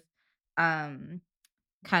reproductive kind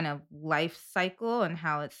of life cycle, and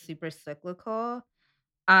how it's super cyclical.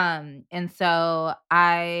 And so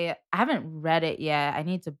I haven't read it yet. I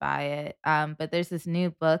need to buy it. But there's this new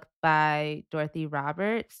book by Dorothy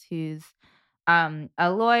Roberts, who's a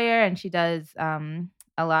lawyer, and she does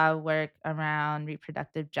a lot of work around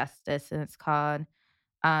reproductive justice, and it's called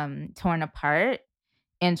Torn Apart.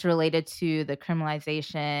 And it's related to the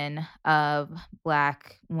criminalization of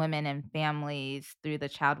Black women and families through the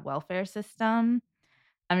child welfare system.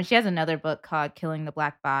 I mean, she has another book called Killing the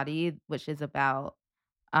Black Body, which is about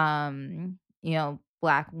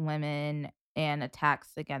Black women and attacks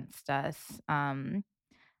against us,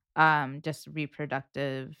 just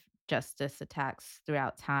reproductive justice attacks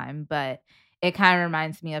throughout time. But it kind of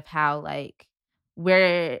reminds me of how, like,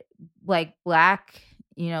 we're like Black,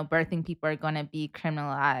 birthing people are going to be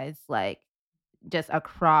criminalized, like, just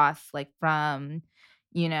across, like, from,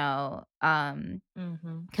 you know, um,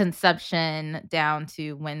 conception down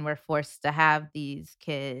to when we're forced to have these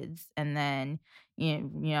kids, and then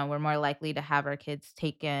we're more likely to have our kids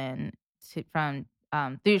taken from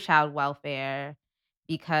through child welfare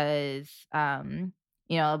because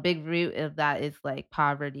a big root of that is like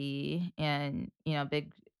poverty, and a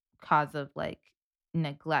big cause of like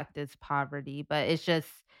neglect is poverty. But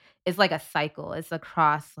it's like a cycle. It's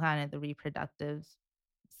across kind of the reproductive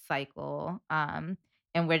cycle.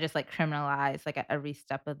 And we're just like criminalized like at every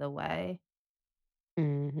step of the way.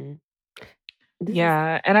 Mhm.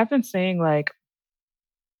 Yeah, and I've been seeing like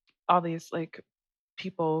all these like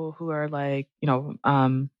people who are like,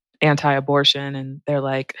 anti-abortion, and they're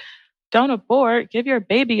like, "Don't abort, give your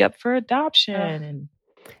baby up for adoption." And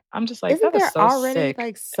I'm just like, Isn't that is there so already sick.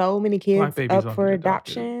 like so many Black kids babies up don't for get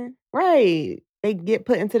adopted. adoption? Right. They get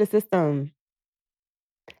put into the system.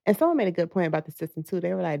 And someone made a good point about the system too.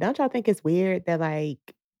 They were like, "Don't y'all think it's weird that like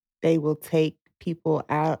they will take people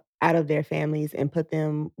out of their families and put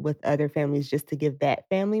them with other families just to give that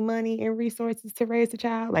family money and resources to raise a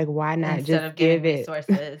child? Like, why not Instead just of giving give it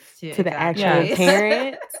resources to to the actual exactly. Yes.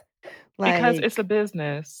 parent?" Because it's a Like,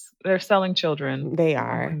 business. They're selling children. they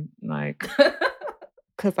are. Like,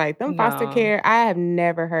 'Cause like them foster no. care, I have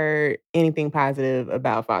never heard anything positive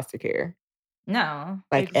about foster care. No,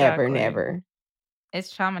 Like ever, Exactly. never.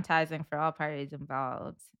 it's traumatizing for all parties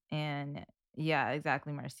involved. And yeah,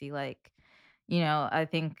 exactly, Mercy. Like, I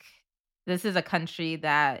think this is a country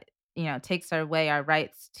that, takes away our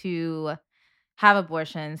rights to have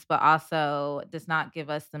abortions, but also does not give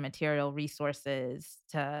us the material resources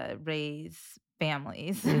to raise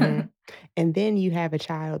families. Mhm. And then you have a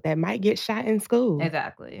child that might get shot in school.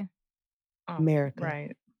 Exactly. Oh, America.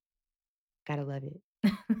 right. Gotta love it.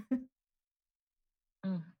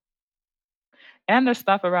 Mm. And the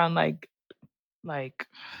stuff around like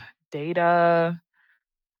data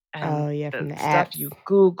and Oh, yeah, from the the stuff apps. you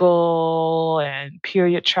Google and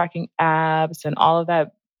period tracking apps and all of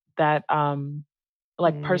that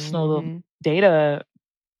like personal Mhm. data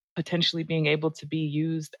potentially being able to be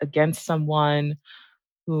used against someone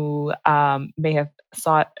who may have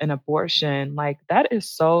sought an abortion. Like that is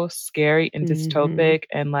so scary and Mhm. dystopic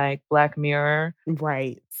and like Black Mirror.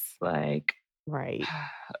 Right. Like Right.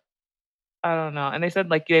 I don't know. And they said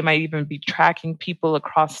like they might even be tracking people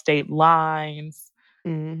across state lines.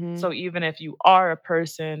 Mhm. So even if you are a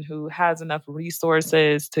person who has enough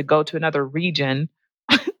resources to go to another region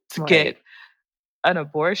to get Right. an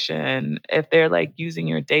abortion, if they're like using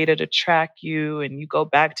your data to track you and you go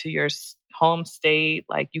back to your home state,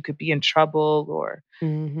 like you could be in trouble, or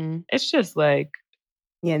Mhm. it's just like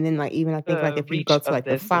Yeah, and then, like, even I think, like, the if you reach go to, of like,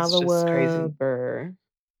 the this is just follow-up crazy. or,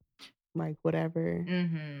 like, whatever.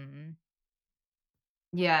 Mhm.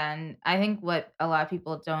 Yeah, and I think what a lot of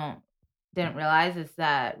people didn't realize is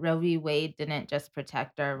that Roe v. Wade didn't just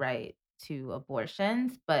protect our right to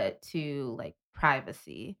abortions, but to like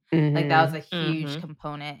privacy. Like that was Mhm. a huge Mhm.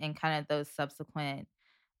 component, and kind of those subsequent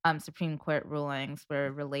Supreme Court rulings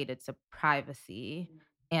were related to privacy.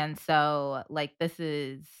 And so like this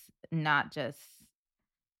is not just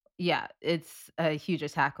yeah, it's a huge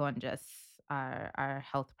attack on just our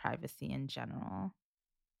health privacy in general.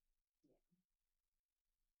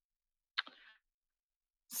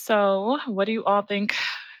 So, what do you all think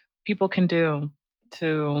people can do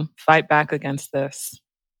to fight back against this?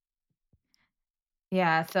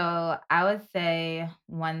 Yeah, so I would say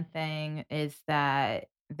one thing is that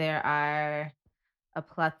there are a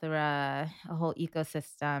whole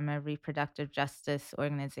ecosystem of reproductive justice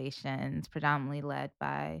organizations, predominantly led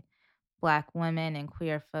by Black women and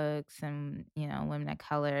queer folks and, women of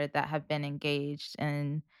color that have been engaged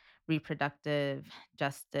in reproductive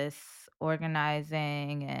justice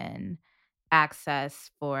organizing and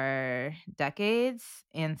access for decades.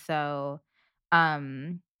 And so,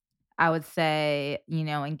 um, I would say,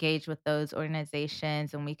 engage with those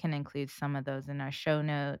organizations, and we can include some of those in our show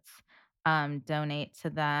notes. Donate to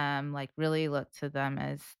them, like really look to them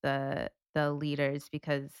as the leaders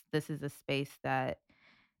because this is a space that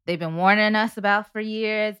they've been warning us about for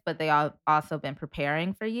years, but they all also been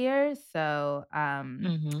preparing for years. So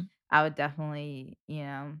Mhm. I would definitely,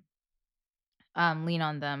 lean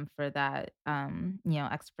on them for that,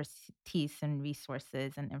 expertise and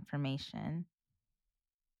resources and information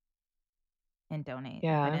and donate. I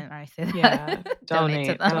Yeah. didn't already say Yeah. that. Donate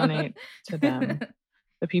to Donate, them. donate to them.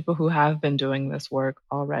 The people who have been doing this work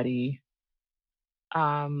already.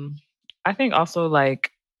 Um, I think also,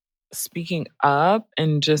 like, speaking up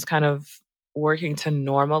and just kind of working to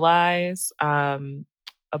normalize,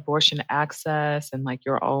 abortion access and, like,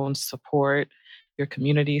 your own support, your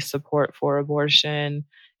community support for abortion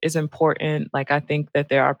is important. Like, I think that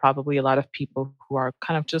there are probably a lot of people who are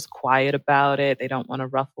kind of just quiet about it. They don't wanna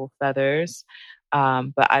ruffle feathers.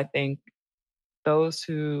 But I think those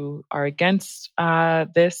who are against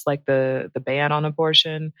this, like the ban on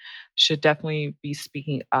abortion, should definitely be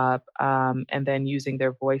speaking up, and then using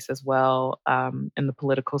their voice as well in the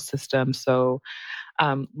political system. So,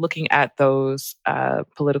 looking at those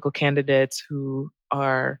political candidates who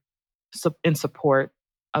are in support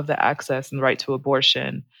of the access and the right to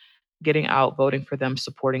abortion, getting out, voting for them,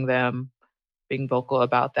 supporting them, being vocal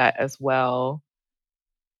about that as well.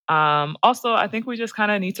 Also, I think we just kind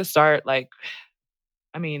of need to start like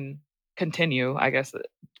I mean, continue, I guess,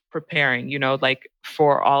 preparing, like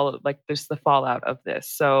for all like there's the fallout of this.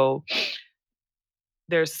 So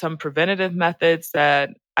there's some preventative methods that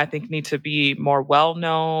I think need to be more well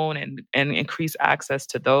known and increase access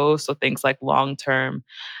to those. So things like long term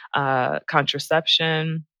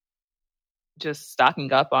contraception, just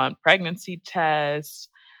stocking up on pregnancy tests,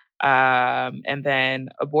 and then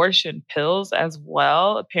abortion pills as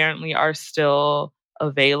well, apparently are still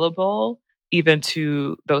available even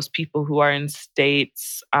to those people who are in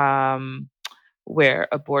states where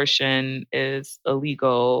abortion is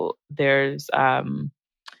illegal. There's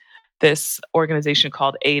this organization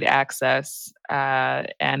called Aid Access,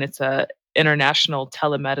 and it's a international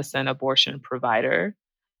telemedicine abortion provider.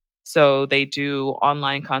 So they do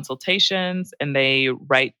online consultations and they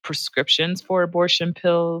write prescriptions for abortion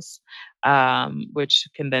pills, which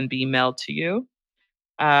can then be mailed to you.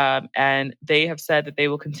 And they have said that they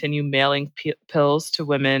will continue mailing pills to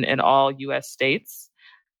women in all US states,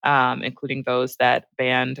 including those that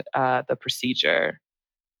banned the procedure.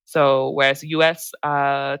 So, whereas US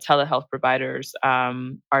telehealth providers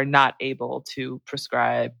are not able to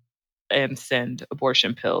prescribe and send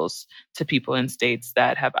abortion pills to people in states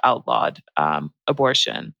that have outlawed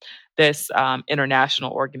abortion. This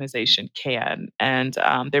international organization can. And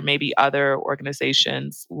there may be other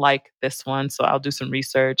organizations like this one. So I'll do some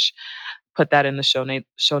research, put that in the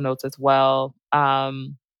show notes as well.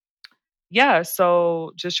 Yeah,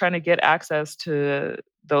 so just trying to get access to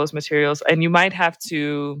those materials. And you might have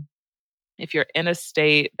to, if you're in a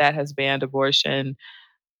state that has banned abortion,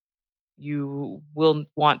 you will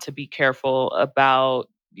want to be careful about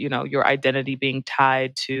your identity being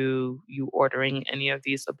tied to you ordering any of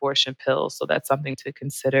these abortion pills. So that's something to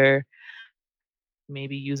consider.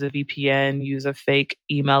 Maybe use a VPN, use a fake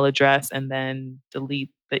email address, and then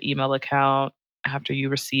delete the email account after you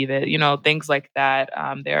receive it. Things like that.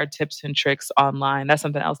 There are tips and tricks online. That's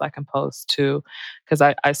something else I can post too, because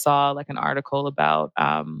I saw like an article about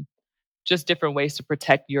just different ways to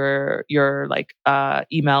protect your like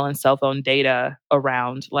email and cell phone data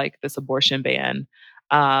around like this abortion ban.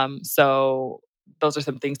 So those are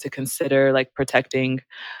some things to consider, like protecting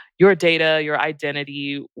your data, your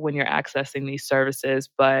identity when you're accessing these services.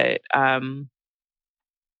 But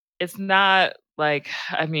it's not like,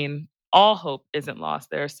 I mean, all hope isn't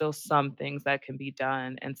lost. There are still some things that can be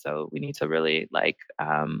done, and so we need to really like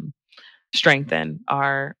strengthen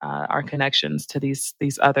our connections to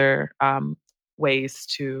these other ways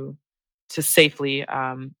to safely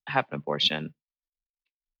have an abortion.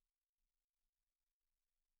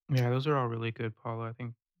 Yeah, those are all really good, Paula. I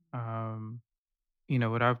think, um,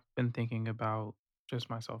 what I've been thinking about just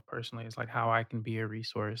myself personally is like how I can be a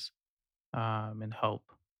resource and help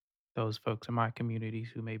those folks in my communities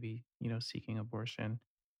who may be, seeking abortion.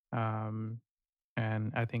 Um,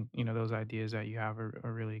 and I think, those ideas that you have are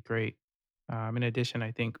really great. In addition,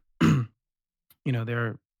 I think,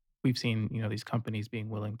 there we've seen, these companies being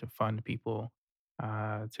willing to fund people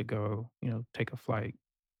to go, take a flight,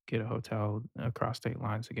 get a hotel across state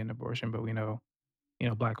lines to get an abortion. But we know,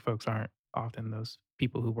 black folks aren't often those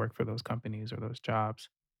people who work for those companies or those jobs.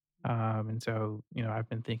 And so, I've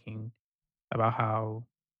been thinking about how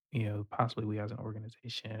possibly we as an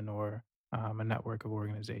organization or a network of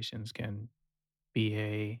organizations can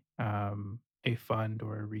be a fund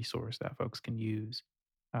or a resource that folks can use.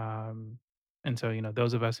 Um, and so,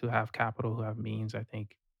 those of us who have capital, who have means, I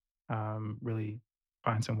think, really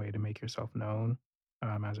find some way to make yourself known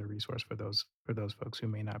as a resource for those folks who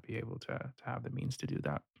may not be able to have the means to do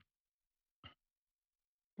that.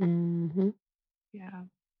 Mhm. Yeah.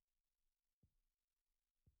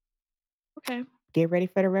 Okay. Get ready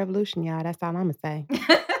for the revolution, y'all. That's all Imma say.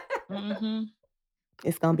 Hmm.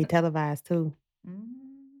 It's gonna be televised too.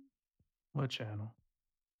 Mm, What channel?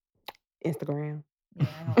 Instagram.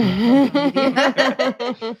 yeah,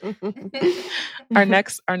 on social media. Our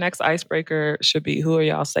next icebreaker should be, who are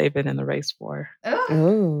y'all saving in the race for? Ooh.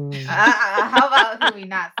 Ooh. How about who we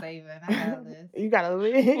not saving? I got a list. You got a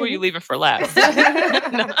Who are you list. leaving for last? I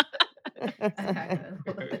No. got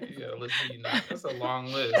a list. Yeah, listen, that's a long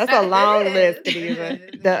list. That's a long It list, is, Khadijah.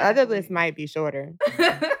 it is, The other exactly. list might be shorter.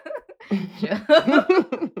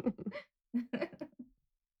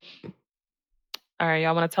 All right,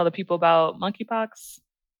 y'all want to tell the people about monkeypox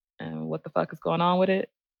and what the fuck is going on with it?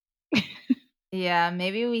 Yeah,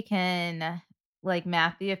 maybe we can, like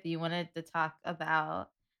Matthew, if you wanted to talk about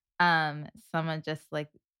some of just like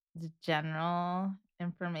the general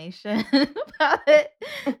information about it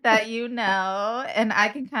that and I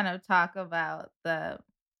can kind of talk about the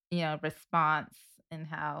response and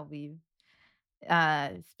how we've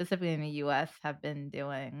specifically in the US have been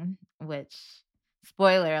doing, which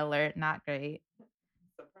spoiler alert, not great.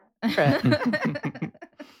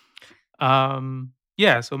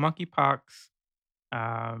 Yeah, so monkeypox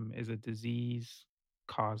is a disease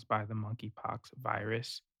caused by the monkeypox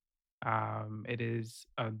virus. It is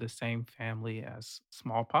the same family as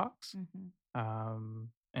smallpox. Mhm.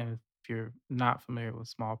 And if you're not familiar with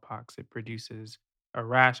smallpox, it produces a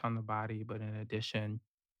rash on the body, but in addition,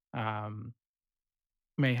 um,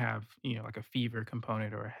 may have like a fever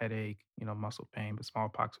component or a headache, muscle pain. But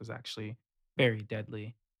smallpox was actually very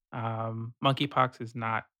deadly. Monkeypox is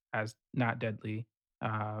not deadly,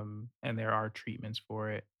 and there are treatments for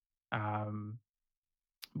it. Um,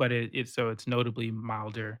 but it's notably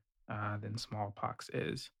milder than smallpox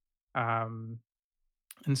is. Um,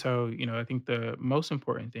 and so, I think the most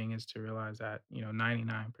important thing is to realize that,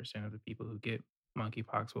 99% of the people who get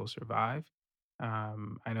monkeypox will survive.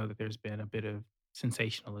 I know that there's been a bit of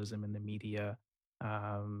sensationalism in the media,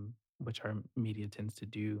 which our media tends to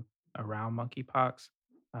do around monkeypox.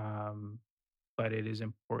 Um, but it is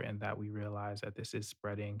important that we realize that this is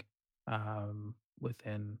spreading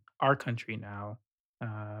within our country now.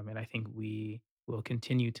 And I think we will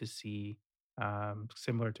continue to see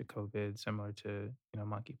similar to COVID, similar to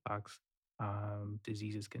monkeypox,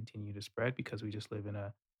 diseases continue to spread because we just live in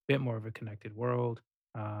a bit more of a connected world.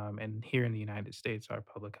 And here in the United States, our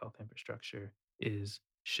public health infrastructure is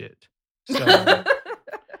shit. So,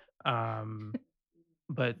 um,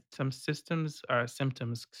 but some symptoms,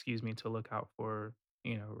 excuse me, to look out for,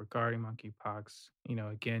 regarding monkeypox.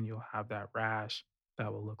 Again, you'll have that rash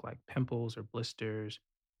that will look like pimples or blisters.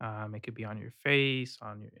 It could be on your face,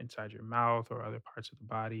 on your inside your mouth, or other parts of the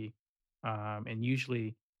body. And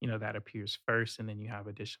usually, that appears first, and then you have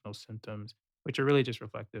additional symptoms, which are really just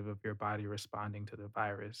reflective of your body responding to the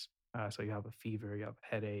virus. So you have a fever, you have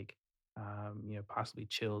a headache, possibly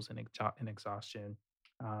chills and exhaustion,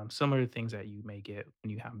 similar to things that you may get when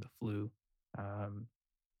you have the flu. Um,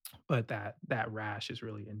 but that rash is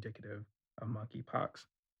really indicative of monkeypox.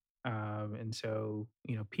 And so,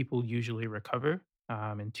 people usually recover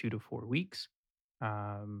in 2 to 4 weeks.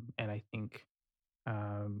 And I think,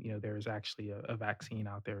 there is actually a vaccine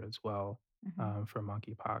out there as well Mhm. for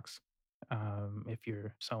monkeypox if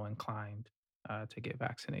you're so inclined to get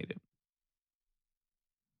vaccinated.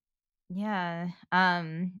 Yeah.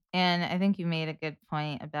 And I think you made a good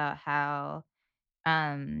point about how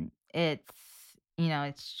it's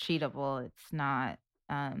it's treatable. It's not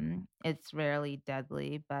it's rarely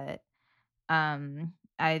deadly, but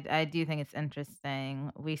I do think it's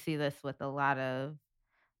interesting. We see this with a lot of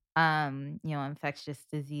infectious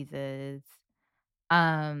diseases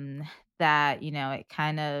um that, it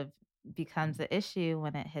kind of becomes an issue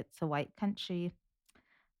when it hits a white country.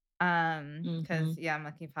 Because Hmm. yeah,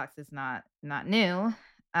 monkeypox is not new.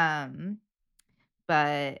 Um,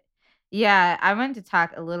 but yeah, I wanted to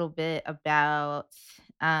talk a little bit about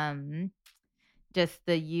um just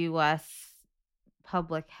the US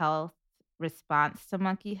public health response to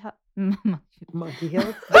Monkey health. monkeypox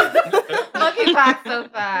so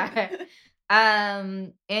far.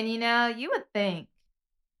 And you would think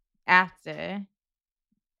after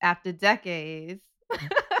after decades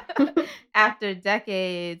after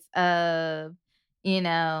decades of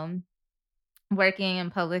working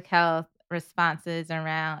in public health responses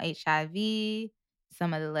around HIV,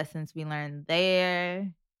 some of the lessons we learned there.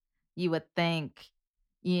 You would think,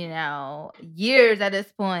 years at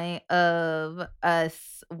this point of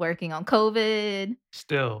us working on COVID.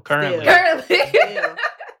 Currently.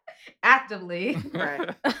 Actively.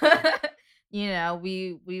 Right.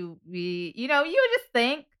 We you would just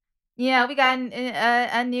think, we got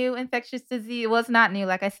a new infectious disease. Well, it's not new,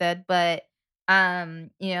 like I said, but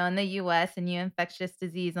in the U.S., a new infectious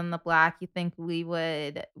disease on the block. You think we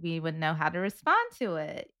would know how to respond to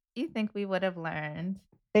it? You think we would have learned?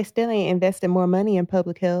 They still ain't invested more money in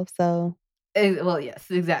public health, so. Well, yes,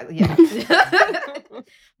 exactly. Yeah.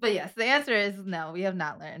 But yes, the answer is no, we have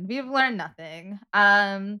not learned. We've learned nothing.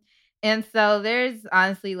 And so there's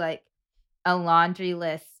honestly like a laundry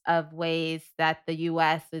list of ways that the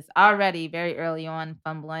U.S. is already very early on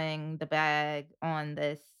fumbling the bag on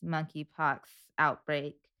this monkeypox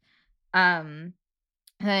outbreak. I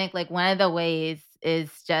think like one of the ways is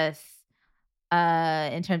just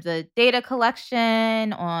in terms of data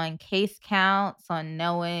collection, on case counts, on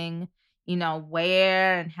knowing,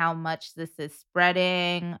 where and how much this is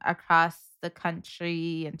spreading across the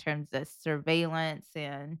country in terms of surveillance.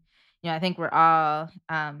 And, I think we're all,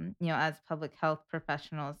 as public health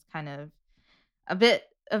professionals, kind of a bit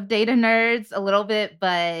of data nerds, a little bit,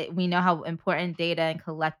 but we know how important data and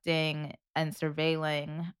collecting and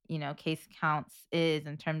surveilling, case counts is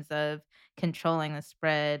in terms of controlling the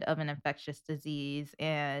spread of an infectious disease.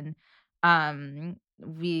 And the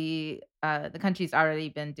country's already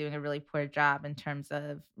been doing a really poor job in terms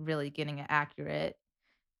of really getting an accurate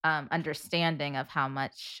understanding of how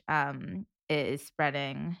much it is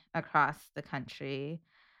spreading across the country.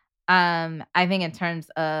 I think in terms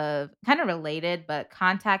of kind of related, but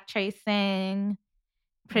contact tracing,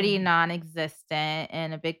 pretty non-existent.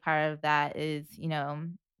 And a big part of that is, I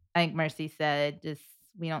think Mercy said, just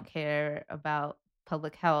we don't care about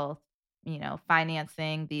public health,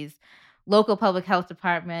 financing. These local public health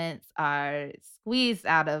departments are squeezed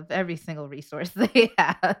out of every single resource they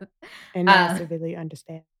have. And massively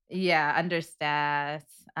understaffed. Yeah,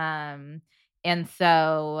 understaffed. And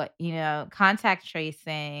so, contact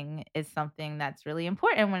tracing is something that's really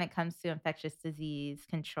important when it comes to infectious disease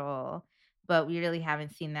control. But we really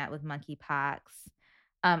haven't seen that with monkeypox.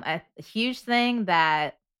 A huge thing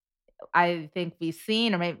that I think we've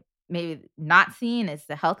seen, or maybe not seen, is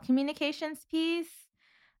the health communications piece.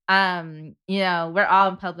 We're all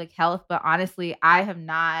in public health, but honestly, I'm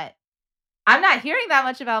not hearing that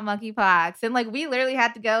much about monkeypox. And like, we literally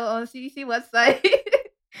had to go on the CDC website,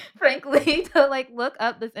 frankly, to like look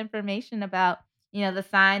up this information about, the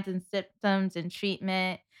signs and symptoms and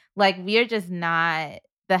treatment. Like, we're just not,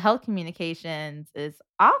 the health communications is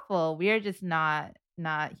awful. We're just not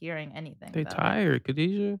hearing anything. They tired,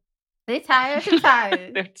 Khadijah. They tired. They're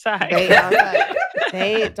tired. They're tired.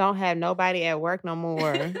 They don't have nobody at work no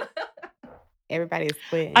more. Everybody is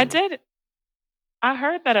quitting. I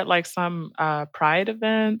heard that at like some Pride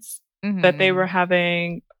events that they were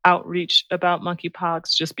having outreach about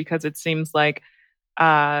monkeypox, just because it seems like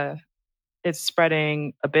it's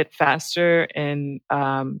spreading a bit faster in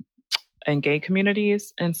gay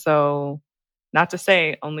communities. And so, not to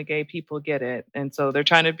say only gay people get it. And so they're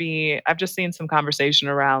trying to be, I've just seen some conversation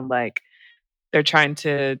around like they're trying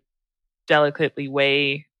to delicately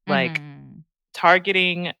weigh like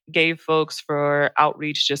targeting gay folks for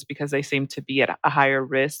outreach just because they seem to be at a higher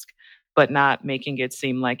risk, but not making it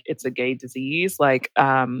seem like it's a gay disease, like,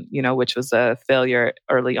 which was a failure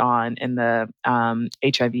early on in the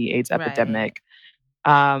HIV/AIDS epidemic.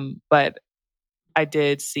 But I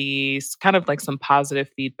did see kind of like some positive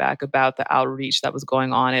feedback about the outreach that was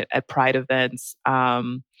going on at Pride events,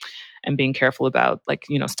 and being careful about like,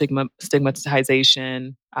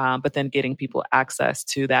 stigmatization, but then getting people access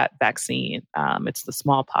to that vaccine. It's the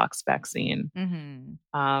smallpox vaccine.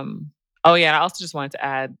 Oh yeah, and I also just wanted to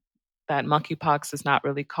add that monkeypox is not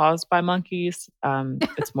really caused by monkeys.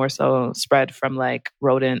 It's more so spread from like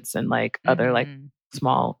rodents and like other like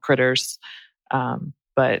small critters.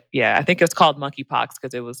 But yeah, I think it's called monkeypox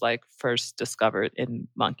because it was like first discovered in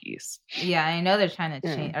monkeys. Yeah, I know they're trying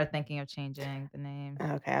to change, or thinking of changing the name.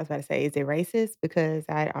 Okay, I was about to say, is it racist? Because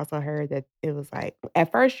I also heard that it was like,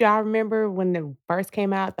 at first, y'all remember when it first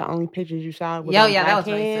came out, the only pictures you saw was that was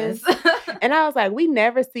racist. And I was like, we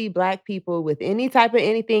never see Black people with any type of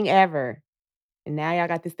anything ever. And now y'all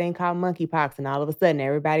got this thing called monkeypox, and all of a sudden,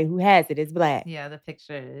 everybody who has it is Black. Yeah, the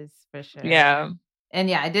pictures for sure. Yeah. And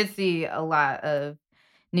yeah, I did see a lot of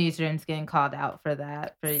newsrooms getting called out for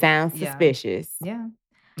that. Sounds suspicious. Yeah.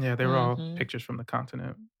 Yeah, they were all Mhm. pictures from the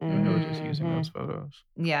continent when they were just using those Mhm. photos.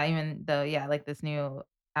 Yeah, even though, yeah, like this new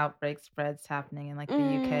outbreak spreads happening in like the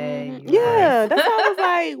UK, Mhm. Right. Yeah, US. that's why I was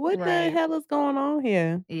like, "What the Right. hell is going on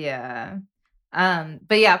here?" Yeah.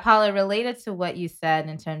 But yeah, Paula, related to what you said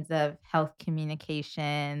in terms of health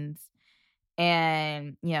communications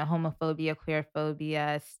and, homophobia,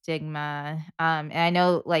 queerphobia, stigma. And I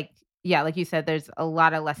know, like, yeah, like you said, there's a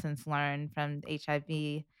lot of lessons learned from the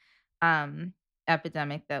HIV um,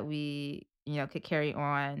 epidemic that we, could carry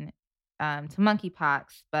on to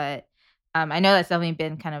monkeypox. But I know that's definitely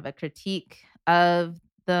been kind of a critique of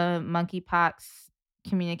the monkeypox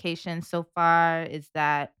communication so far is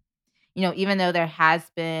that even though there has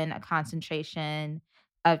been a concentration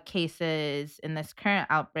of cases in this current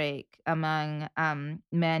outbreak among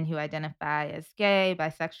men who identify as gay,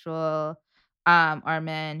 bisexual, or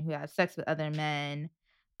men who have sex with other men,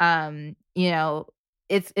 um, you know,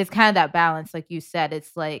 it's kind of that balance, like you said.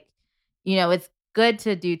 It's like, it's good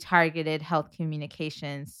to do targeted health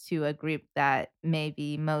communications to a group that may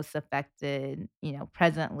be most affected,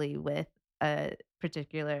 presently with a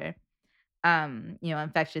particular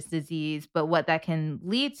infectious disease. But what that can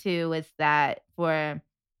lead to is that for,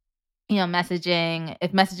 messaging,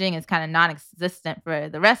 if messaging is kind of non-existent for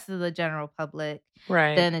the rest of the general public,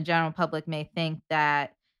 Right. then the general public may think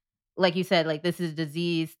that, like you said, like this is a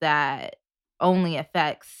disease that only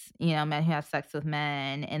affects, men who have sex with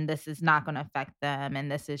men, and this is not going to affect them.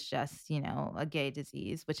 And this is just, a gay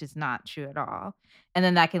disease, which is not true at all. And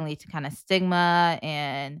then that can lead to kind of stigma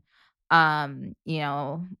and, um, you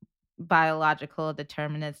know, biological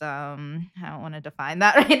determinism. I don't want to define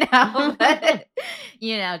that right now, but,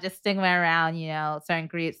 just stigma around, certain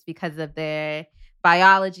groups because of their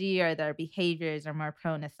biology or their behaviors are more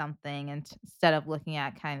prone to something instead of looking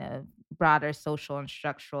at kind of broader social and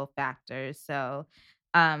structural factors. So,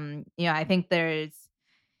 I think it's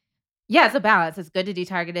a balance. It's good to do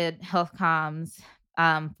targeted health comms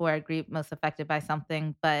for a group most affected by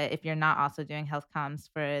something. But if you're not also doing health comms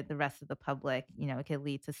for the rest of the public, it could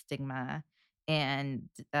lead to stigma and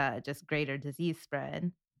just greater disease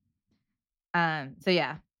spread. So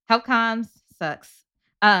yeah, health comms sucks.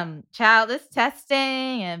 Childless testing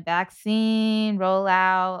and vaccine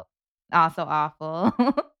rollout also awful.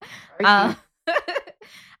 um, Crazy.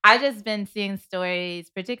 I just been seeing stories,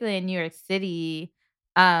 particularly in New York City,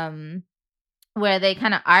 um, where they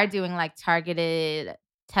kind of are doing like targeted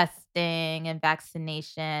testing and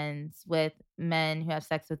vaccinations with men who have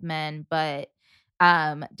sex with men, but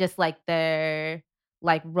just like their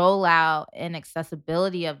like rollout and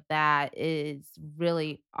accessibility of that is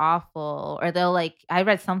really awful. Or they'll like I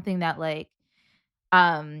read something that like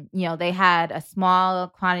they had a small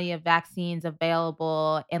quantity of vaccines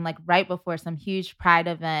available, and like right before some huge pride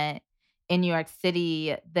event in New York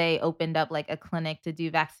City, they opened up like a clinic to do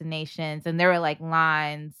vaccinations, and there were like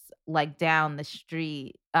lines like down the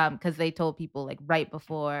street because they told people like right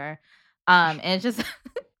before. And it's just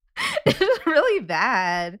it's just really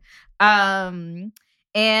bad.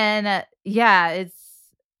 And yeah, it's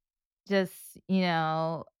just,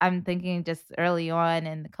 I'm thinking just early on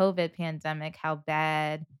in the COVID pandemic, how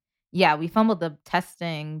bad, yeah, we fumbled the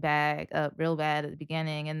testing bag up real bad at the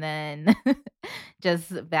beginning. And then just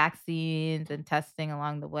vaccines and testing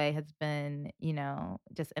along the way has been,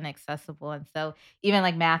 just inaccessible. And so, even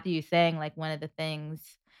like Matthew saying, like, one of the things,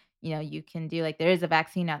 you can do, like, there is a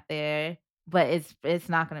vaccine out there, but it's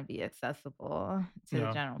not going to be accessible to the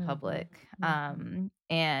No. general Mhm. public. Mhm.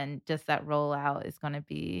 And just that rollout is going to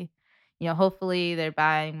be, hopefully they're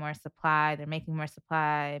buying more supply, they're making more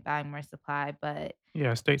supply, buying more supply, but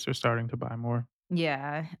Yeah, states are starting to buy more.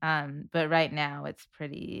 yeah, but right now it's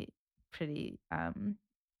pretty, pretty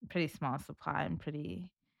small supply and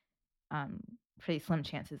um, pretty slim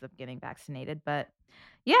chances of getting vaccinated. But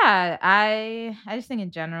yeah, I just think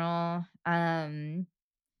in general,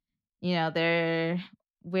 there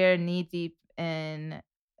we're knee deep in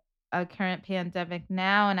a current pandemic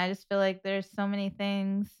now, and I just feel like there's so many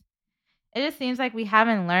things. It just seems like we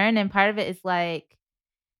haven't learned, and part of it is like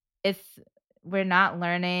it's we're not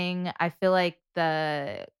learning. I feel like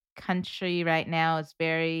the country right now is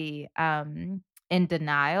very in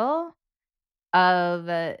denial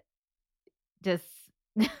of just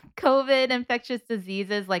COVID infectious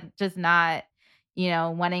diseases, like just not,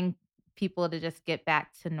 wanting people to just get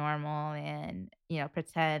back to normal and,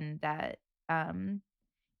 pretend that um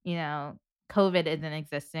you know, COVID isn't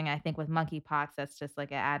existing. I think with monkeypox, that's just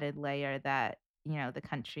like an added layer that, the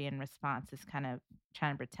country in response is kind of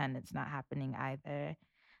trying to pretend it's not happening either.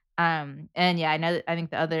 And yeah, I think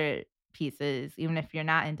the other piece is even if you're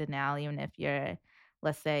not in denial, even if you're,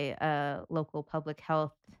 let's say, a local public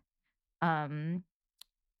health um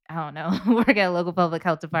I don't know, work at a local public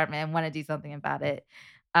health department and want to do something about it,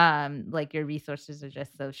 like your resources are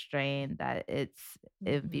just so strained that it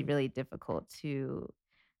would be really difficult to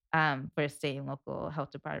for state and local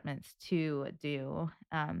health departments to do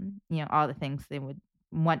all the things they would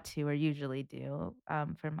want to or usually do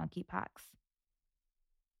for monkeypox.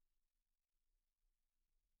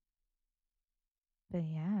 But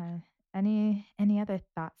yeah, any other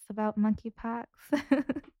thoughts about monkeypox?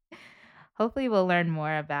 Hopefully, we'll learn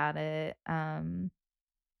more about it, and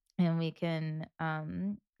we can,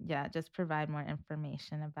 just provide more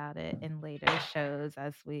information about it in later shows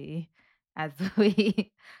as we,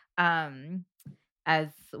 um, as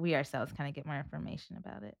we ourselves kind of get more information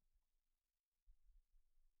about it.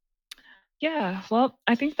 Yeah, well,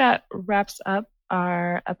 I think that wraps up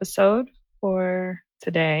our episode for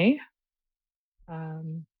today. I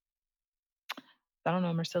don't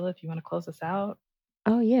know, Marcella, if you want to close us out.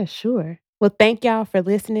 Oh, yeah, sure. Well, thank y'all for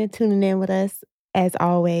listening, tuning in with us. As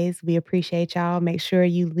always, we appreciate y'all. Make sure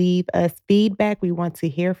you leave us feedback. We want to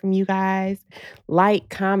hear from you guys. Like,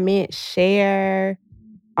 comment, share,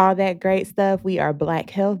 all that great stuff. We are Black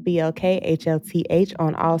Health, BLKHLTH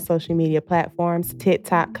on all social media platforms.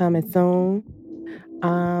 TikTok coming soon.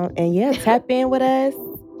 And yeah, tap in with us.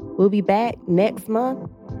 We'll be back next month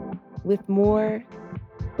with more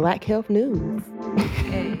Black Health news.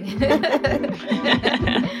 Hey.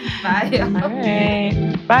 Bye, y'all. All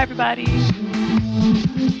right. Bye, everybody.